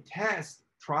essentially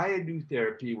try a new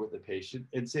therapy with a patient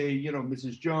and say,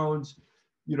 Mrs. Jones,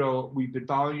 we've been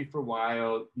following you for a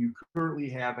while. You currently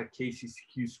have a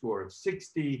KCCQ score of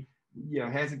 60,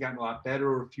 hasn't gotten a lot better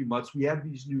over a few months. We have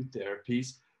these new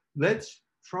therapies. Let's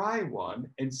try one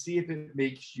and see if it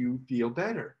makes you feel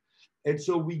better. And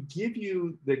so we give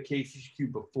you the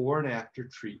KCCQ before and after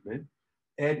treatment.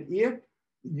 And if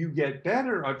you get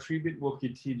better on treatment, we'll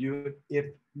continue it. If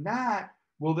not,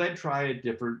 we'll then try a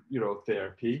different,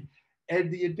 therapy.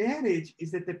 And the advantage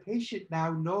is that the patient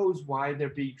now knows why they're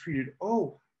being treated.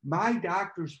 Oh, my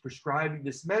doctor's prescribing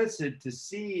this medicine to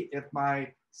see if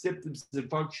my symptoms and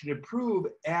function improve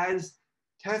as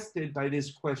tested by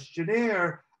this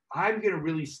questionnaire. I'm going to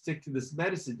really stick to this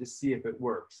medicine to see if it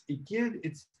works.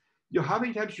 It's, how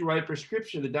many times you write a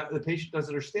prescription, the patient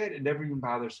doesn't understand and never even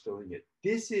bothers filling it.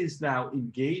 This is now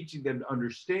engaging them to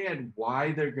understand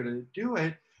why they're going to do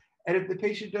it. And if the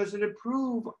patient doesn't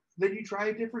improve, then you try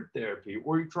a different therapy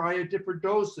or you try a different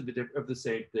dose of the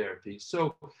same therapy.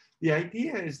 So the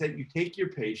idea is that you take your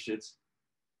patients,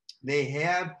 they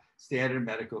have standard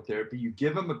medical therapy, you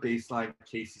give them a baseline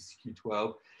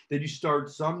KCCQ12, then you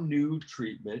start some new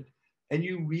treatment and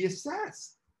you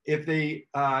reassess. If they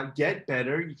get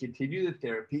better, you continue the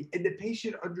therapy and the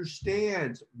patient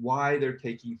understands why they're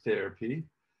taking therapy.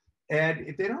 And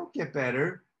if they don't get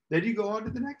better, then you go on to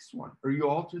the next one or you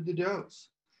alter the dose.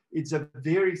 It's a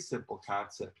very simple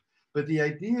concept. But the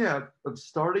idea of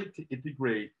starting to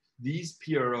integrate these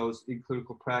PROs in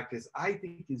clinical practice, I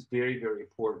think is very, very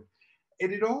important.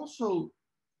 And it also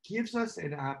gives us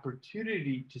an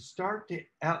opportunity to start to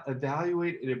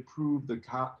evaluate and improve the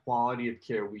quality of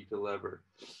care we deliver.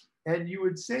 And you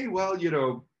would say, well,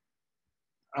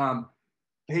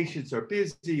 patients are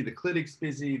busy, the clinic's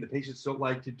busy, the patients don't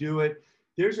like to do it.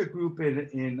 There's a group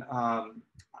in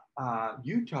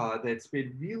Utah that's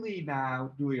been really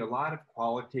now doing a lot of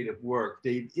qualitative work.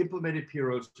 They've implemented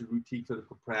PROs to routine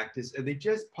clinical practice, and they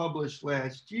just published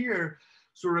last year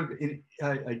sort of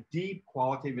a deep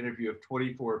qualitative interview of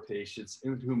 24 patients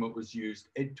with whom it was used.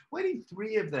 And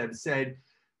 23 of them said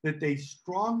that they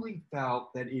strongly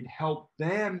felt that it helped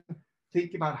them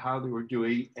think about how they were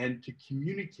doing and to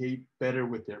communicate better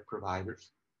with their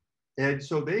providers. And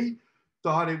so they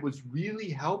thought it was really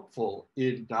helpful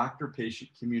in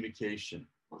doctor-patient communication.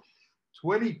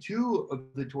 22 of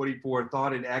the 24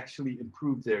 thought it actually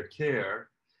improved their care.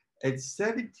 And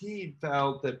 17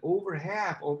 felt that over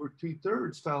half, over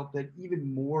 2/3 felt that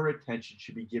even more attention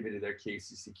should be given to their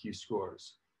KCCQ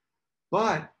scores.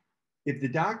 But if the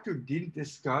doctor didn't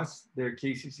discuss their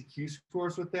KCCQ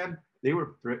scores with them, they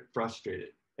were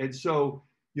frustrated. And so,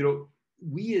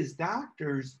 we as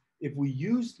doctors, if we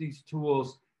use these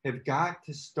tools, have got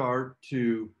to start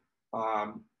to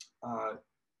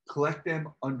collect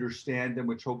them, understand them,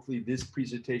 which hopefully this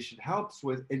presentation helps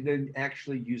with, and then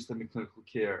actually use them in clinical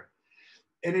care.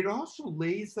 And it also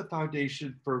lays the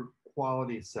foundation for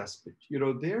quality assessment.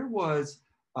 There was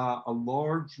a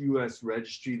large US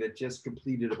registry that just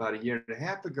completed about a year and a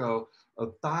half ago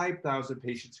of 5,000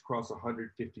 patients across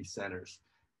 150 centers.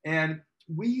 And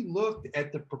we looked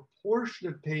at the proportion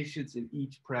of patients in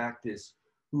each practice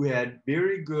who had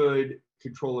very good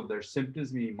control of their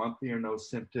symptoms, meaning monthly or no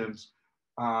symptoms,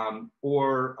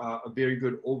 or a very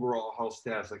good overall health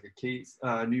status, like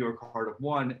a New York Heart of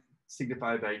 1,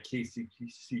 signified by a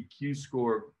KCCQ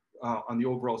score on the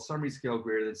overall summary scale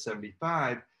greater than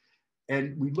 75.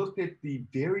 And we looked at the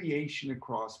variation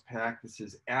across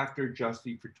practices after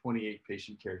adjusting for 28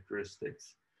 patient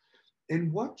characteristics.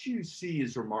 And what you see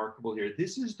is remarkable here.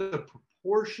 This is the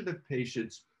proportion of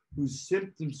patients whose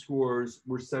symptom scores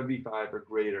were 75 or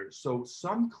greater. So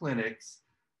some clinics,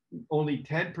 only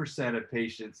 10% of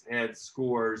patients had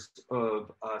scores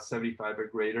of 75 or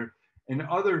greater, and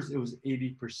others it was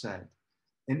 80%.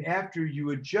 And after you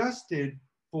adjusted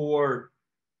for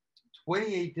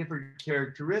 28 different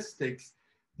characteristics,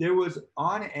 there was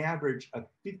on average a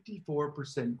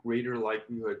 54% greater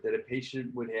likelihood that a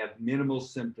patient would have minimal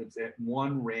symptoms at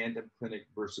one random clinic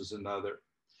versus another.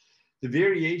 The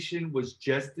variation was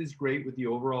just as great with the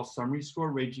overall summary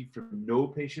score, ranging from no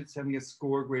patients having a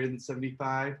score greater than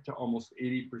 75 to almost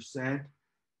 80%,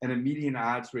 and a median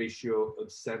odds ratio of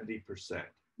 70%,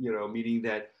 meaning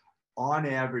that on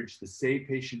average, the same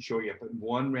patient showing up at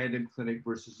one random clinic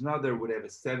versus another would have a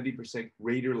 70%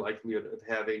 greater likelihood of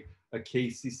having a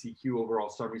KCCQ overall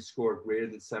summary score greater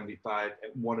than 75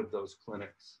 at one of those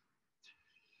clinics.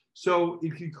 So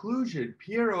in conclusion,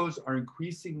 PROs are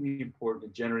increasingly important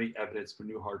in generating evidence for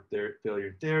new heart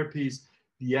failure therapies.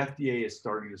 The FDA is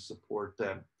starting to support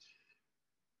them.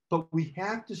 But we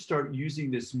have to start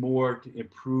using this more to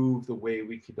improve the way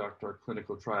we conduct our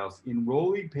clinical trials,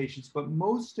 enrolling patients, but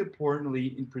most importantly,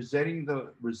 in presenting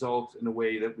the results in a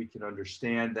way that we can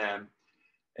understand them.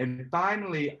 And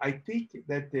finally, I think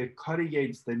that the cutting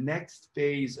edge, the next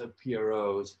phase of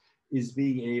PROs is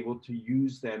being able to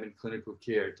use them in clinical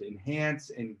care to enhance,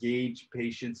 engage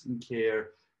patients in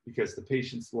care because the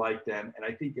patients like them. And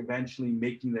I think eventually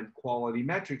making them quality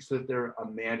metrics so that they're a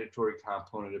mandatory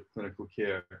component of clinical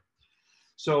care.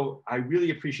 So I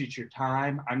really appreciate your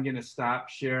time. I'm going to stop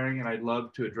sharing and I'd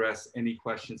love to address any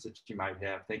questions that you might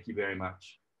have. Thank you very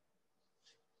much.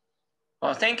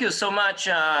 Well, thank you so much,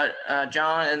 John.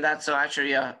 And that's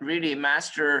actually a really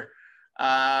master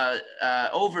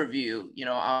overview,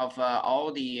 of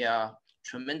all the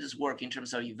tremendous work in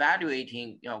terms of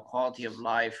evaluating, quality of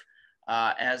life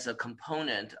as a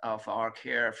component of our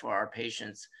care for our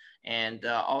patients, and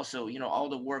also, all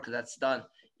the work that's done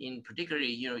in particularly,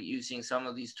 using some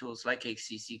of these tools like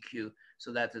KCCQ,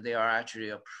 so that they are actually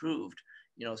approved,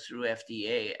 through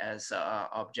FDA as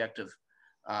objective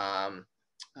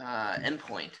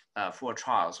endpoint for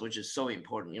trials, which is so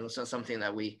important. So something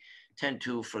that we tend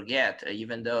to forget,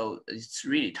 even though it's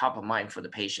really top of mind for the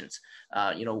patients.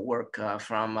 Work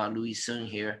from Louis Sun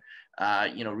here,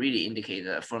 really indicate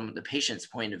that from the patient's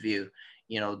point of view,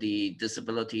 the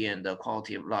disability and the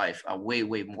quality of life are way,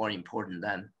 way more important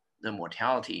than the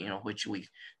mortality, which we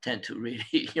tend to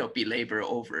really, belabor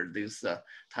over these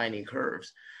tiny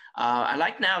curves. I'd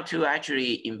like now to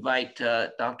actually invite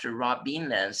Dr. Rob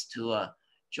Beanlands to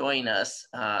join us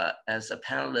as a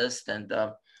panelist. And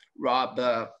Rob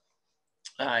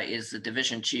is the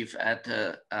division chief at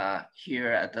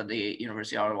here at the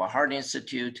University of Ottawa Heart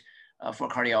Institute for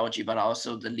cardiology, but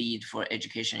also the lead for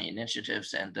education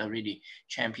initiatives, and really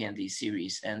champion these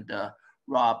series. And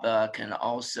Rob can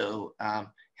also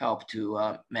help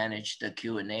to manage the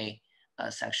Q&A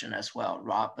section as well.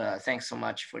 Rob, thanks so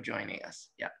much for joining us.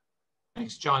 Yeah.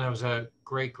 Thanks, John. That was a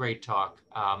great talk.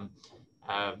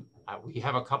 We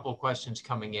have a couple of questions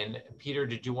coming in. Peter,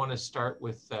 did you want to start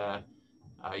with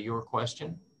your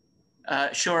question?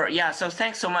 Sure. Yeah. So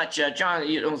thanks so much, John.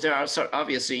 There are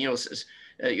obviously,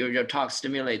 your talk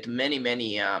stimulate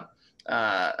many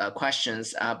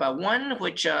questions, but one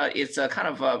which is a kind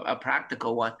of a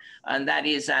practical one, and that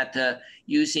is that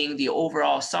using the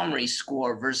overall summary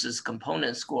score versus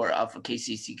component score of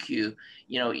KCCQ,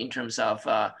 in terms of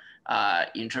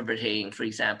interpreting, for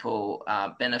example,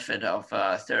 benefit of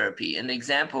therapy. An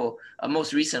example, a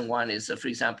most recent one is, for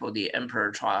example, the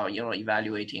EMPEROR trial,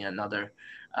 evaluating another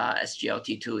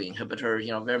SGLT2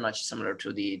 inhibitor, very much similar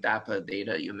to the DAPA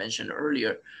data you mentioned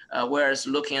earlier. Whereas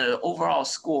looking at the overall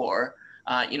score,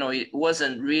 it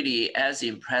wasn't really as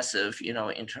impressive,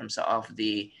 in terms of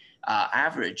the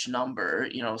average number,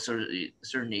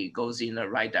 certainly goes in the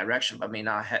right direction, but may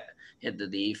not hit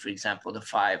the, for example, the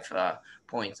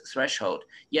 5-point threshold.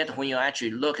 Yet when you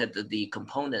actually look at the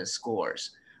component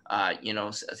scores,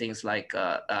 things like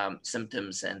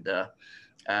symptoms and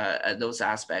those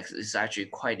aspects is actually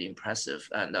quite impressive.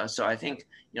 And so I think,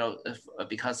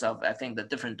 because of, I think the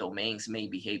different domains may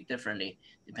behave differently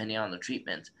depending on the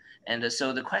treatment. And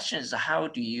so the question is, how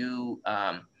do you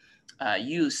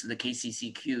use the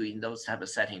KCCQ in those type of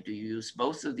settings? Do you use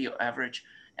both of the average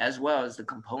as well as the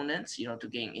components, to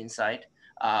gain insight?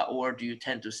 Or do you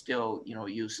tend to still,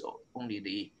 use only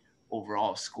the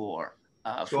overall score?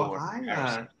 So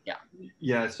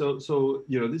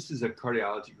this is a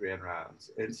cardiology grand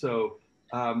rounds. And so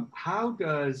how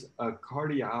does a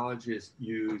cardiologist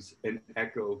use an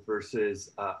echo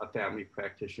versus a family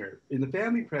practitioner? In the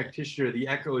family practitioner, the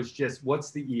echo is just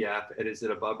what's the EF and is it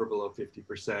above or below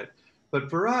 50%? But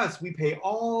for us, we pay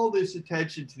all this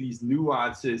attention to these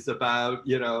nuances about,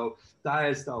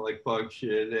 diastolic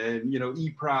function and, E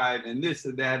prime and this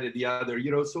and that and the other,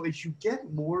 so as you get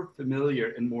more familiar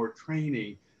and more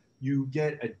training, you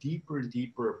get a deeper and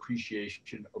deeper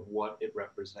appreciation of what it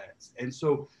represents. And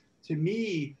so to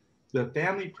me, the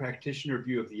family practitioner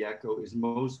view of the echo is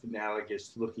most analogous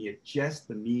to looking at just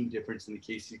the mean difference in the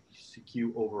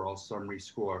KCCQ overall summary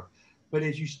score. But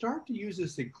as you start to use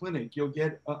this in clinic, you'll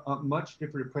get a much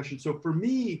different impression. So for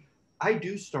me, I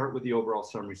do start with the overall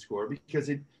summary score because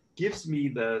it gives me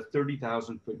the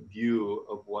 30,000-foot view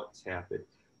of what's happened.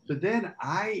 But then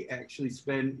I actually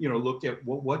look at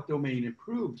what domain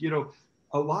improved. A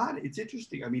lot, it's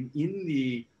interesting. I mean, in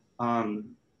the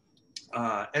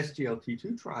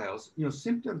SGLT2 trials,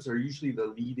 symptoms are usually the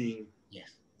leading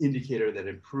indicator that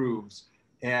improves.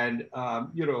 And,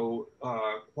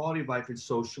 quality of life and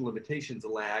social limitations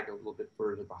lag a little bit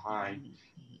further behind.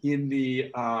 In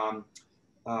the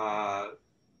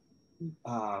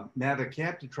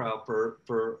mavacamten trial for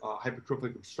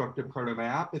hypertrophic obstructive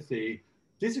cardiomyopathy,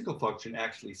 physical function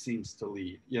actually seems to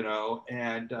lead,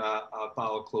 and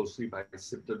followed closely by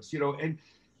symptoms, and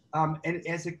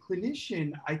as a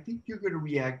clinician, I think you're going to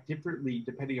react differently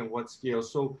depending on what scale.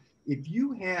 So if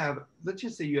you have, let's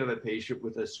just say you have a patient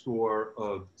with a score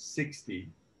of 60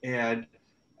 and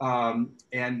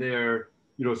their,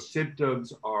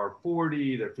 symptoms are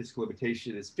 40, their physical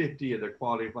limitation is 50, and their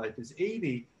quality of life is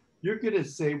 80, you're going to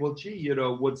say, well, gee,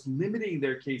 what's limiting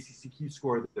their KCCQ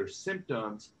score, their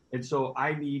symptoms. And so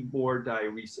I need more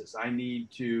diuresis. I need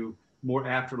to more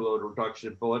afterload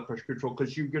reduction, blood pressure control,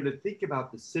 because you're going to think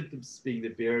about the symptoms being the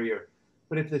barrier.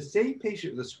 But if the same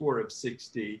patient with a score of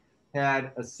 60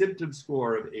 had a symptom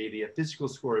score of 80, a physical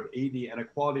score of 80, and a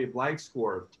quality of life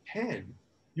score of 10,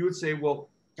 you would say, well,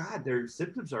 God, their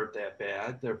symptoms aren't that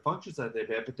bad, their functions aren't that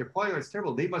bad, but their quality of life is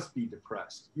terrible. They must be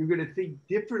depressed. You're going to think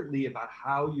differently about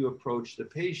how you approach the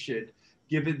patient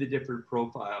given the different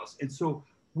profiles. And so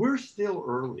we're still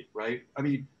early, right? I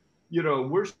mean,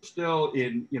 we're still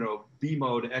in, B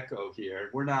mode echo here.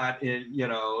 We're not in,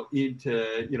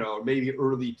 into, maybe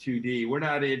early 2D. We're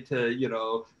not into,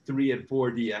 3 and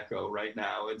 4D echo right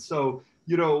now. And so,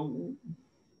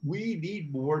 we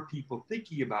need more people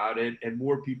thinking about it and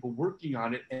more people working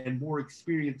on it and more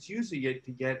experience using it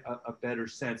to get a better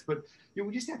sense. But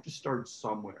we just have to start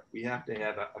somewhere. We have to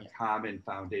have a common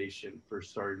foundation for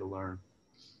starting to learn.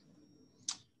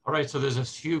 All right, so there's a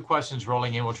few questions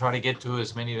rolling in. We'll try to get to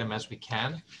as many of them as we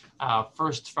can.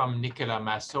 First from Nicola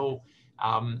Massot.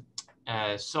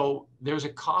 So there's a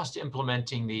cost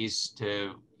implementing these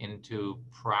into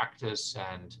practice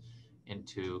and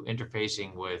into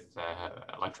interfacing with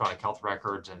electronic health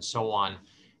records and so on.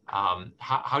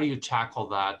 How do you tackle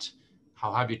that?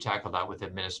 How have you tackled that with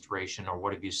administration, or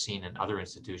what have you seen in other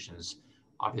institutions?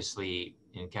 Obviously,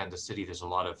 in Kansas City, there's a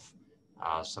lot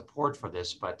of support for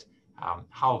this, but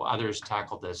how have others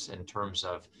tackled this in terms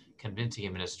of convincing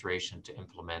administration to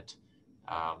implement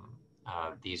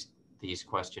these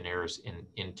questionnaires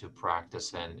into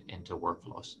practice and into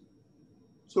workflows?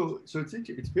 So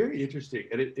it's very interesting,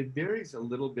 and it varies a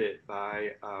little bit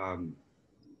by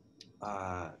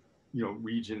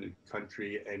region and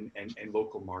country and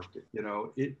local market.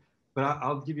 But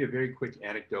I'll give you a very quick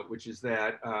anecdote, which is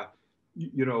that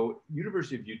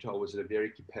University of Utah was in a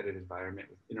very competitive environment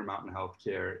with Intermountain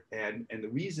Healthcare, and the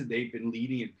reason they've been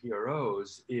leading in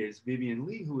PROs is Vivian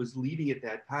Lee, who was leading at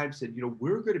that time, said,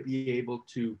 we're going to be able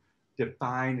to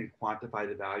define and quantify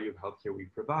the value of healthcare we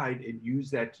provide and use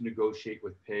that to negotiate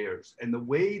with payers. And the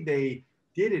way they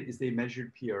did it is they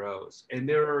measured PROs. And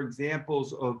there are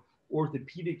examples of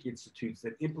orthopedic institutes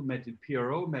that implemented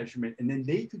PRO measurement, and then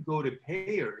they could go to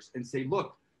payers and say,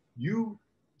 look, you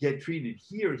get treated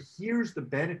here, here's the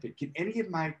benefit. Can any of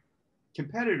my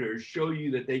competitors show you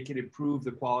that they can improve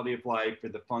the quality of life or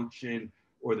the function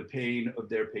or the pain of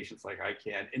their patients like I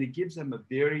can? And it gives them a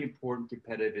very important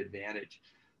competitive advantage.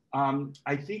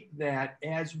 I think that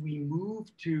as we move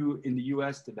in the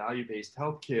US to value-based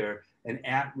healthcare and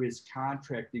at-risk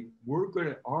contracting,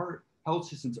 our health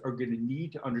systems are going to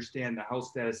need to understand the health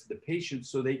status of the patients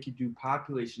so they can do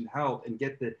population health and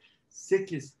get the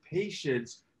sickest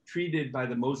patients treated by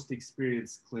the most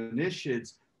experienced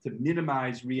clinicians to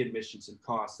minimize readmissions and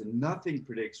costs. And nothing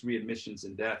predicts readmissions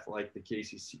and death like the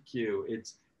KCCQ.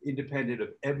 It's independent of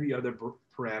every other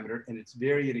parameter, and it's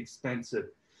very inexpensive.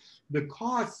 The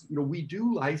costs, we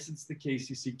do license the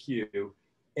KCCQ,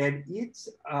 and it's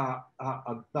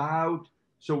about,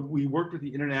 so we worked with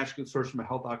the International Consortium of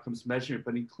Health Outcomes Measurement,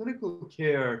 but in clinical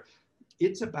care,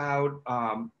 it's about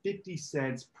 50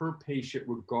 cents per patient,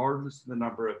 regardless of the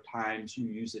number of times you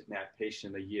use it in that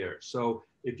patient a year. So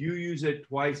if you use it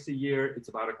twice a year, it's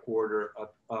about a quarter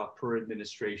per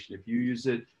administration. If you use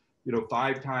it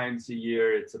 5 times a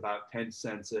year, it's about 10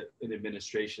 cents an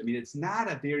administration. I mean, it's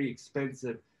not a very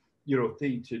expensive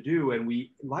thing to do, and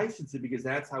we license it because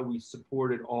that's how we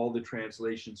supported all the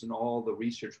translations and all the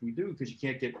research we do, because you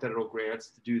can't get federal grants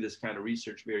to do this kind of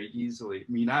research very easily.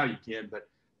 I mean, now you can, but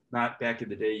not back in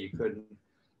the day you couldn't.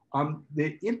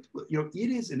 It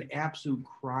is an absolute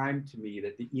crime to me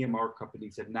that the EMR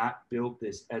companies have not built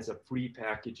this as a free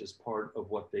package as part of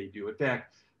what they do. In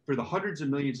fact, for the hundreds of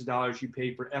millions of dollars you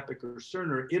pay for Epic or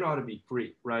Cerner, it ought to be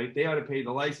free, right? They ought to pay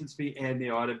the license fee, and they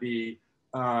ought to be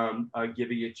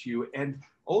giving it to you. And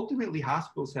ultimately,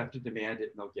 hospitals have to demand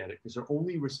it, and they'll get it because they're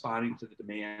only responding to the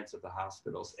demands of the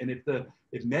hospitals. And if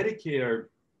Medicare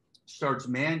starts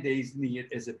mandating it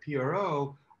as a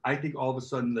PRO, I think all of a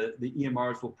sudden the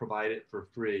EMRs will provide it for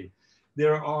free.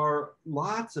 There are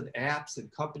lots of apps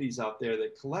and companies out there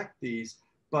that collect these,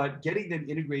 but getting them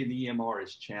integrated in the EMR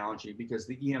is challenging because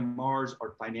the EMRs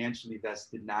are financially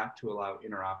vested not to allow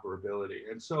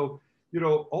interoperability. And so,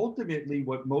 ultimately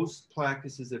what most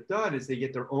practices have done is they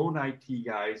get their own IT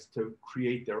guys to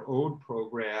create their own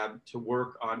program to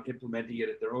work on implementing it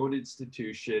at their own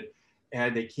institution.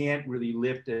 And they can't really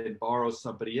lift and borrow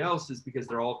somebody else's because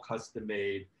they're all custom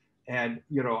made. And,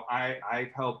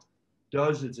 I've helped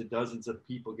dozens and dozens of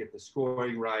people get the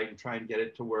scoring right and try and get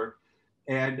it to work.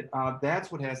 And that's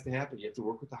what has to happen. You have to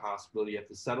work with the hospital. You have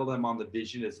to settle them on the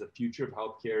vision as the future of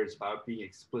healthcare is about being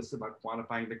explicit about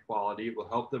quantifying the quality. It will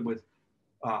help them with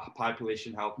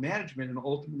population health management and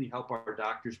ultimately help our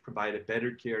doctors provide a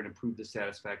better care and improve the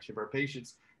satisfaction of our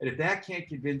patients. And if that can't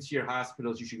convince your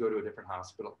hospitals, you should go to a different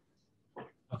hospital.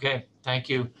 Okay, thank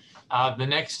you. The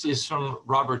next is from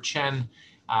Robert Chen.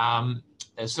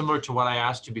 Similar to what I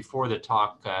asked you before the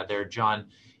talk there, John,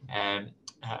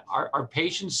 are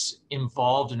patients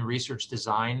involved in research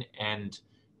design and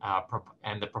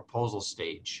the proposal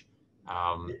stage?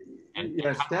 And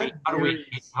yes,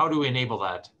 how do we enable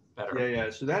that better? Yeah.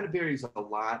 So that varies a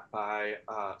lot by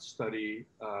study,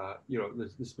 the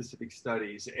specific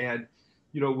studies. And,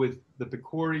 with the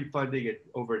PCORI funding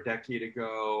over a decade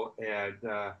ago and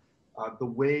the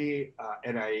way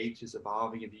NIH is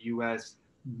evolving in the US,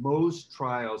 most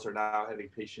trials are now having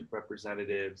patient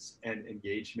representatives and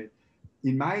engagement.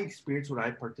 In my experience, when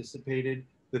I participated,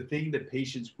 the thing that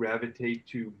patients gravitate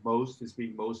to most as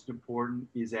being most important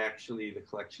is actually the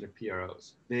collection of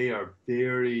PROs. They are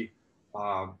they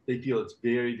feel it's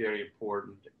very, very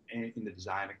important in the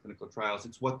design of clinical trials.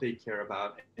 It's what they care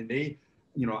about. And they,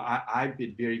 I've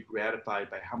been very gratified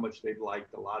by how much they've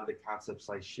liked a lot of the concepts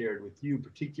I shared with you,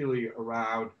 particularly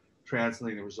around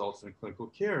translating the results in clinical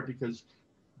care, because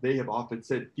they have often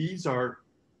said, these are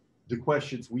the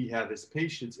questions we have as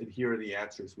patients, and here are the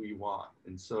answers we want.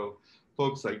 And so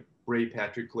folks like Bray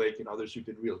Patrick Lake and others who've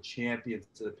been real champions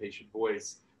to the patient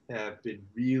voice have been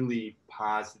really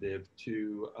positive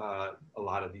to a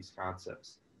lot of these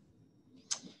concepts.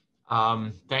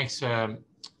 Thanks.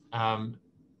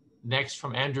 Next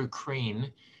from Andrew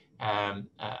Crean, a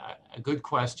good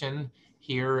question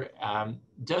here.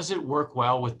 Does it work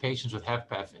well with patients with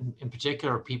HFpEF, in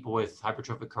particular people with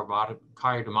hypertrophic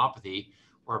cardiomyopathy,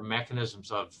 where mechanisms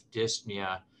of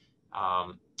dyspnea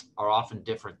are often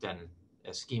different than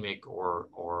ischemic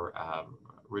or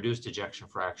reduced ejection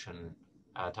fraction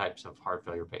types of heart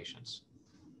failure patients?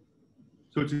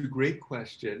 So it's a great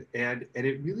question. And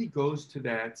it really goes to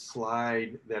that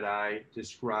slide that I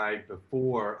described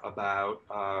before about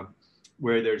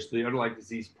where there's the underlying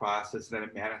disease process, and then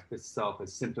it manifests itself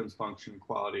as symptoms, function,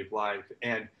 quality of life.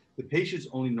 And the patients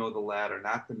only know the latter,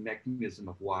 not the mechanism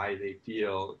of why they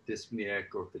feel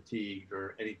dyspneic or fatigued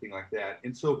or anything like that.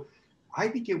 And so I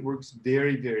think it works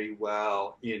very, very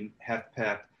well in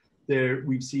HFpEF.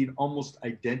 We've seen almost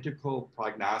identical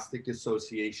prognostic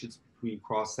associations between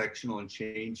cross-sectional and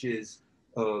changes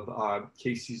of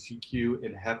KCCQ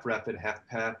in HFrEF and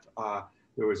HFpEF.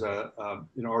 There was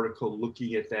an article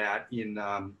looking at that in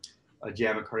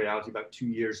JAMA Cardiology about 2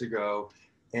 years ago.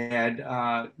 And,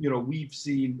 we've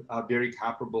seen very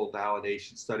comparable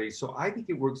validation studies. So I think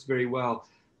it works very well.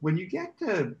 When you get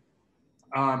to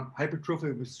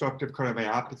hypertrophic obstructive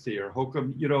cardiomyopathy or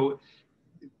HOCM,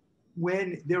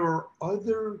 when there are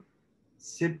other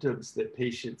symptoms that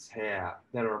patients have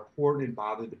that are important and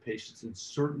bother the patients in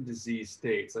certain disease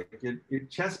states, like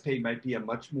chest pain might be a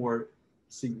much more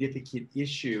significant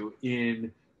issue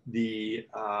in the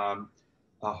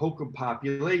HOCM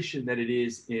population than it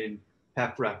is in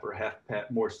HFrEF or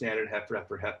HFpEF, more standard HFrEF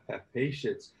or HFpEF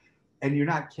patients. And you're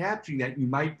not capturing that, you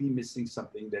might be missing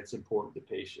something that's important to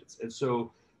patients. And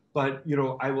so, but,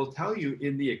 I will tell you,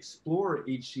 in the Explorer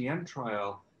HCM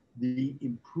trial, the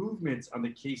improvements on the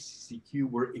KCCQ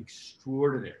were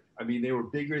extraordinary. I mean, they were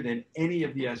bigger than any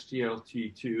of the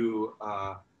SGLT2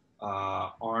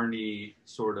 ARNI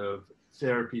sort of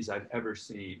therapies I've ever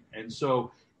seen. And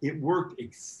so it worked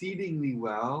exceedingly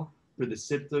well for the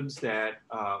symptoms that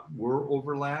were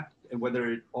overlapped, and whether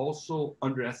it also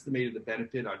underestimated the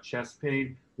benefit on chest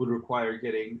pain, would require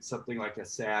getting something like a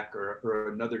SAC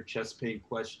or another chest pain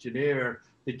questionnaire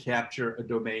to capture a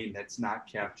domain that's not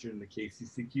captured in the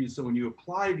KCCQ. So when you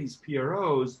apply these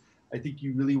PROs, I think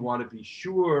you really want to be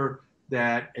sure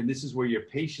that, and this is where your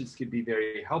patients can be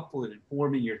very helpful in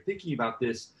informing your thinking about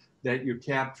this, that you're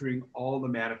capturing all the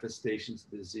manifestations of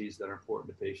the disease that are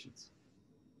important to patients.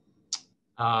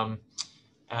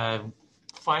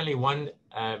 Finally, one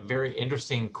very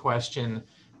interesting question,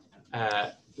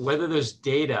 whether there's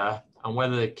data on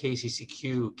whether the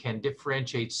KCCQ can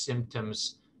differentiate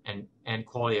symptoms and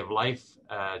quality of life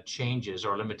changes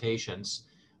or limitations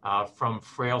from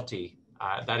frailty,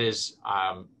 that is,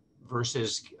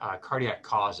 versus cardiac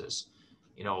causes,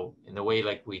 in the way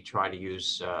like we try to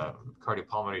use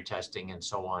cardiopulmonary testing and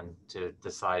so on to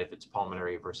decide if it's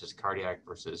pulmonary versus cardiac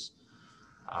versus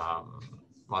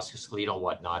musculoskeletal,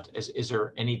 whatnot. Is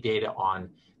there any data on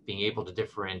being able to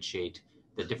differentiate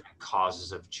the different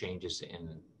causes of changes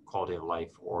in quality of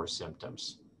life or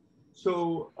symptoms?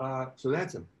 So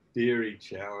that's a very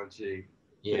challenging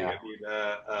Yeah. I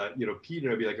mean, you know,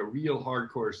 Peter, I mean, like a real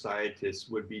hardcore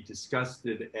scientist would be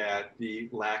disgusted at the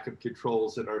lack of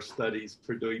controls in our studies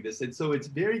for doing this. And so it's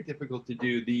very difficult to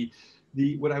do.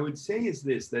 What I would say is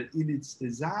this, that in its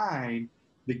design,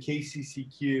 the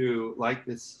KCCQ, like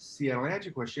this Seattle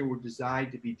Angio question, were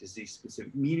designed to be disease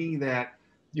specific, meaning that,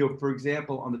 you know, for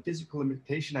example, on the physical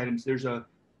limitation items, there's a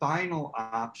final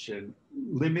option,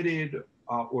 limited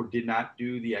or did not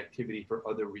do the activity for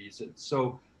other reasons.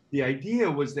 So the idea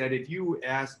was that if you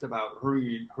asked about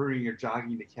hurrying or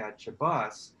jogging to catch a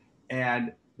bus,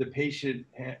 and the patient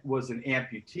was an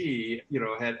amputee, you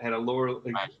know, had a lower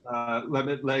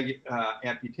leg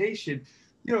amputation,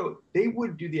 you know, they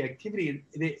would do the activity.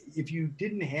 And if you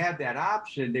didn't have that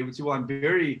option, they would say, well, I'm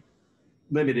very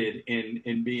limited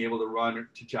in being able to run or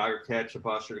to jog or catch a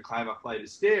bus or to climb a flight of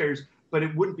stairs, but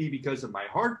it wouldn't be because of my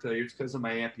heart failure, it's because of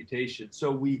my amputation.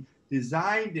 So we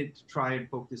designed it to try and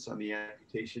focus on the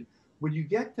amputation. When you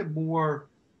get to more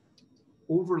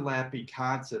overlapping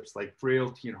concepts like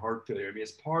frailty and heart failure, I mean,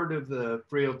 as part of the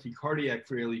frailty, cardiac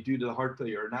frailty due to the heart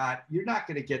failure or not, you're not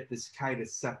going to get this kind of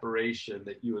separation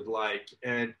that you would like.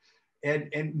 And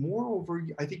moreover,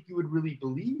 I think you would really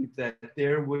believe that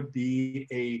there would be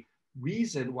a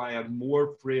reason why a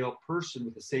more frail person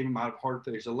with the same amount of heart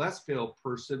failure as a less frail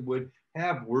person would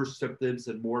have worse symptoms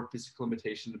and more physical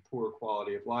limitations and poorer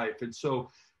quality of life. And so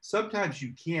sometimes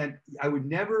you can't, I would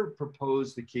never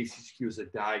propose the KCCQ as a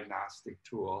diagnostic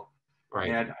tool. Right.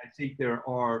 And I think there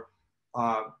are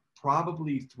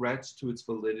probably threats to its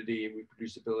validity and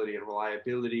reproducibility and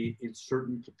reliability in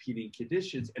certain competing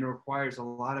conditions, and it requires a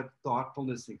lot of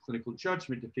thoughtfulness and clinical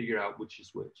judgment to figure out which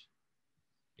is which.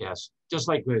 Yes, just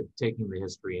like with taking the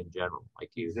history in general,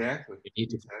 like you need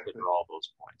to consider all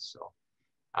those points. So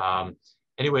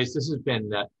anyways, this has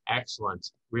been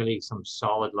excellent, really some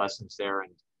solid lessons there,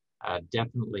 and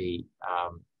definitely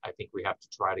I think we have to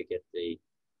try to get the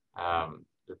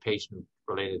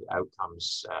patient-related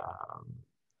outcomes,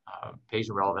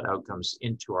 patient-relevant outcomes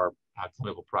into our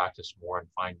clinical practice more and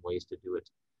find ways to do it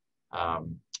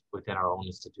within our own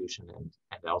institution and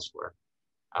elsewhere.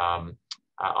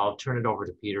 I'll turn it over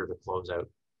to Peter to close out.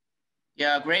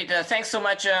 Yeah, great. Thanks so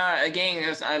much.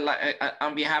 Again,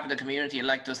 on behalf of the community, I'd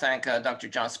like to thank Dr.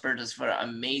 John Spertus for an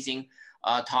amazing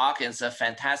talk. It's a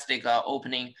fantastic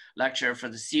opening lecture for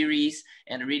the series,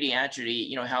 and really actually,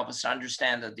 you know, help us to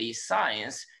understand the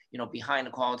science, you know, behind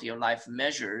the quality of life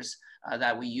measures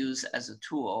that we use as a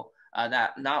tool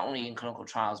that not only in clinical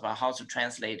trials, but how to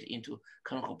translate into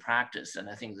clinical practice. And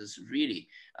I think this is really,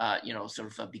 you know,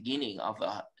 sort of a beginning of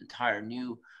an entire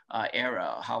new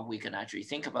era, how we can actually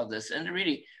think about this, and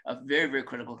really a very, very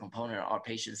critical component of our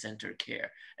patient-centered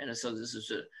care. And so this is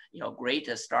a, you know, great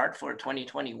start for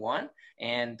 2021.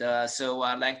 And so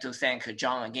I'd like to thank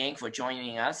John again for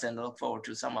joining us, and look forward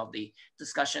to some of the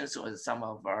discussions with some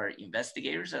of our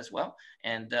investigators as well.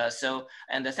 And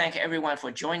thank everyone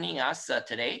for joining us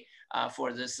today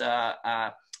for this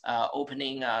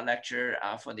opening lecture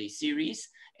for the series.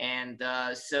 And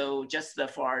so just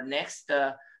for our next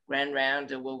grand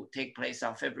round, will take place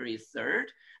on February 3rd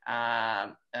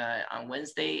on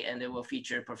Wednesday, and it will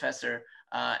feature Professor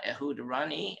Ehud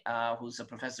Rani, who's a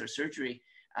professor of surgery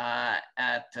at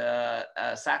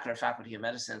Sackler Faculty of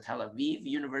Medicine, Tel Aviv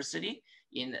University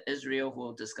in Israel, who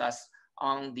will discuss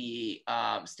on the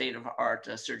state-of-the-art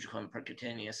surgical and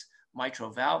percutaneous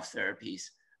mitral valve therapies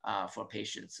for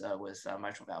patients with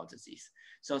mitral valve disease.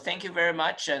 So thank you very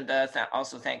much. And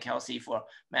also thank Kelsey for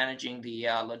managing the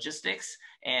logistics.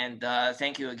 And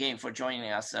thank you again for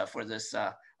joining us for this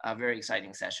very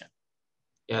exciting session.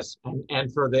 Yes,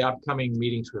 and for the upcoming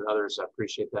meetings with others, I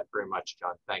appreciate that very much,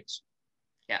 John. Thanks.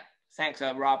 Yeah, thanks,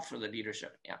 Rob, for the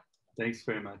leadership. Yeah. Thanks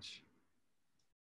very much.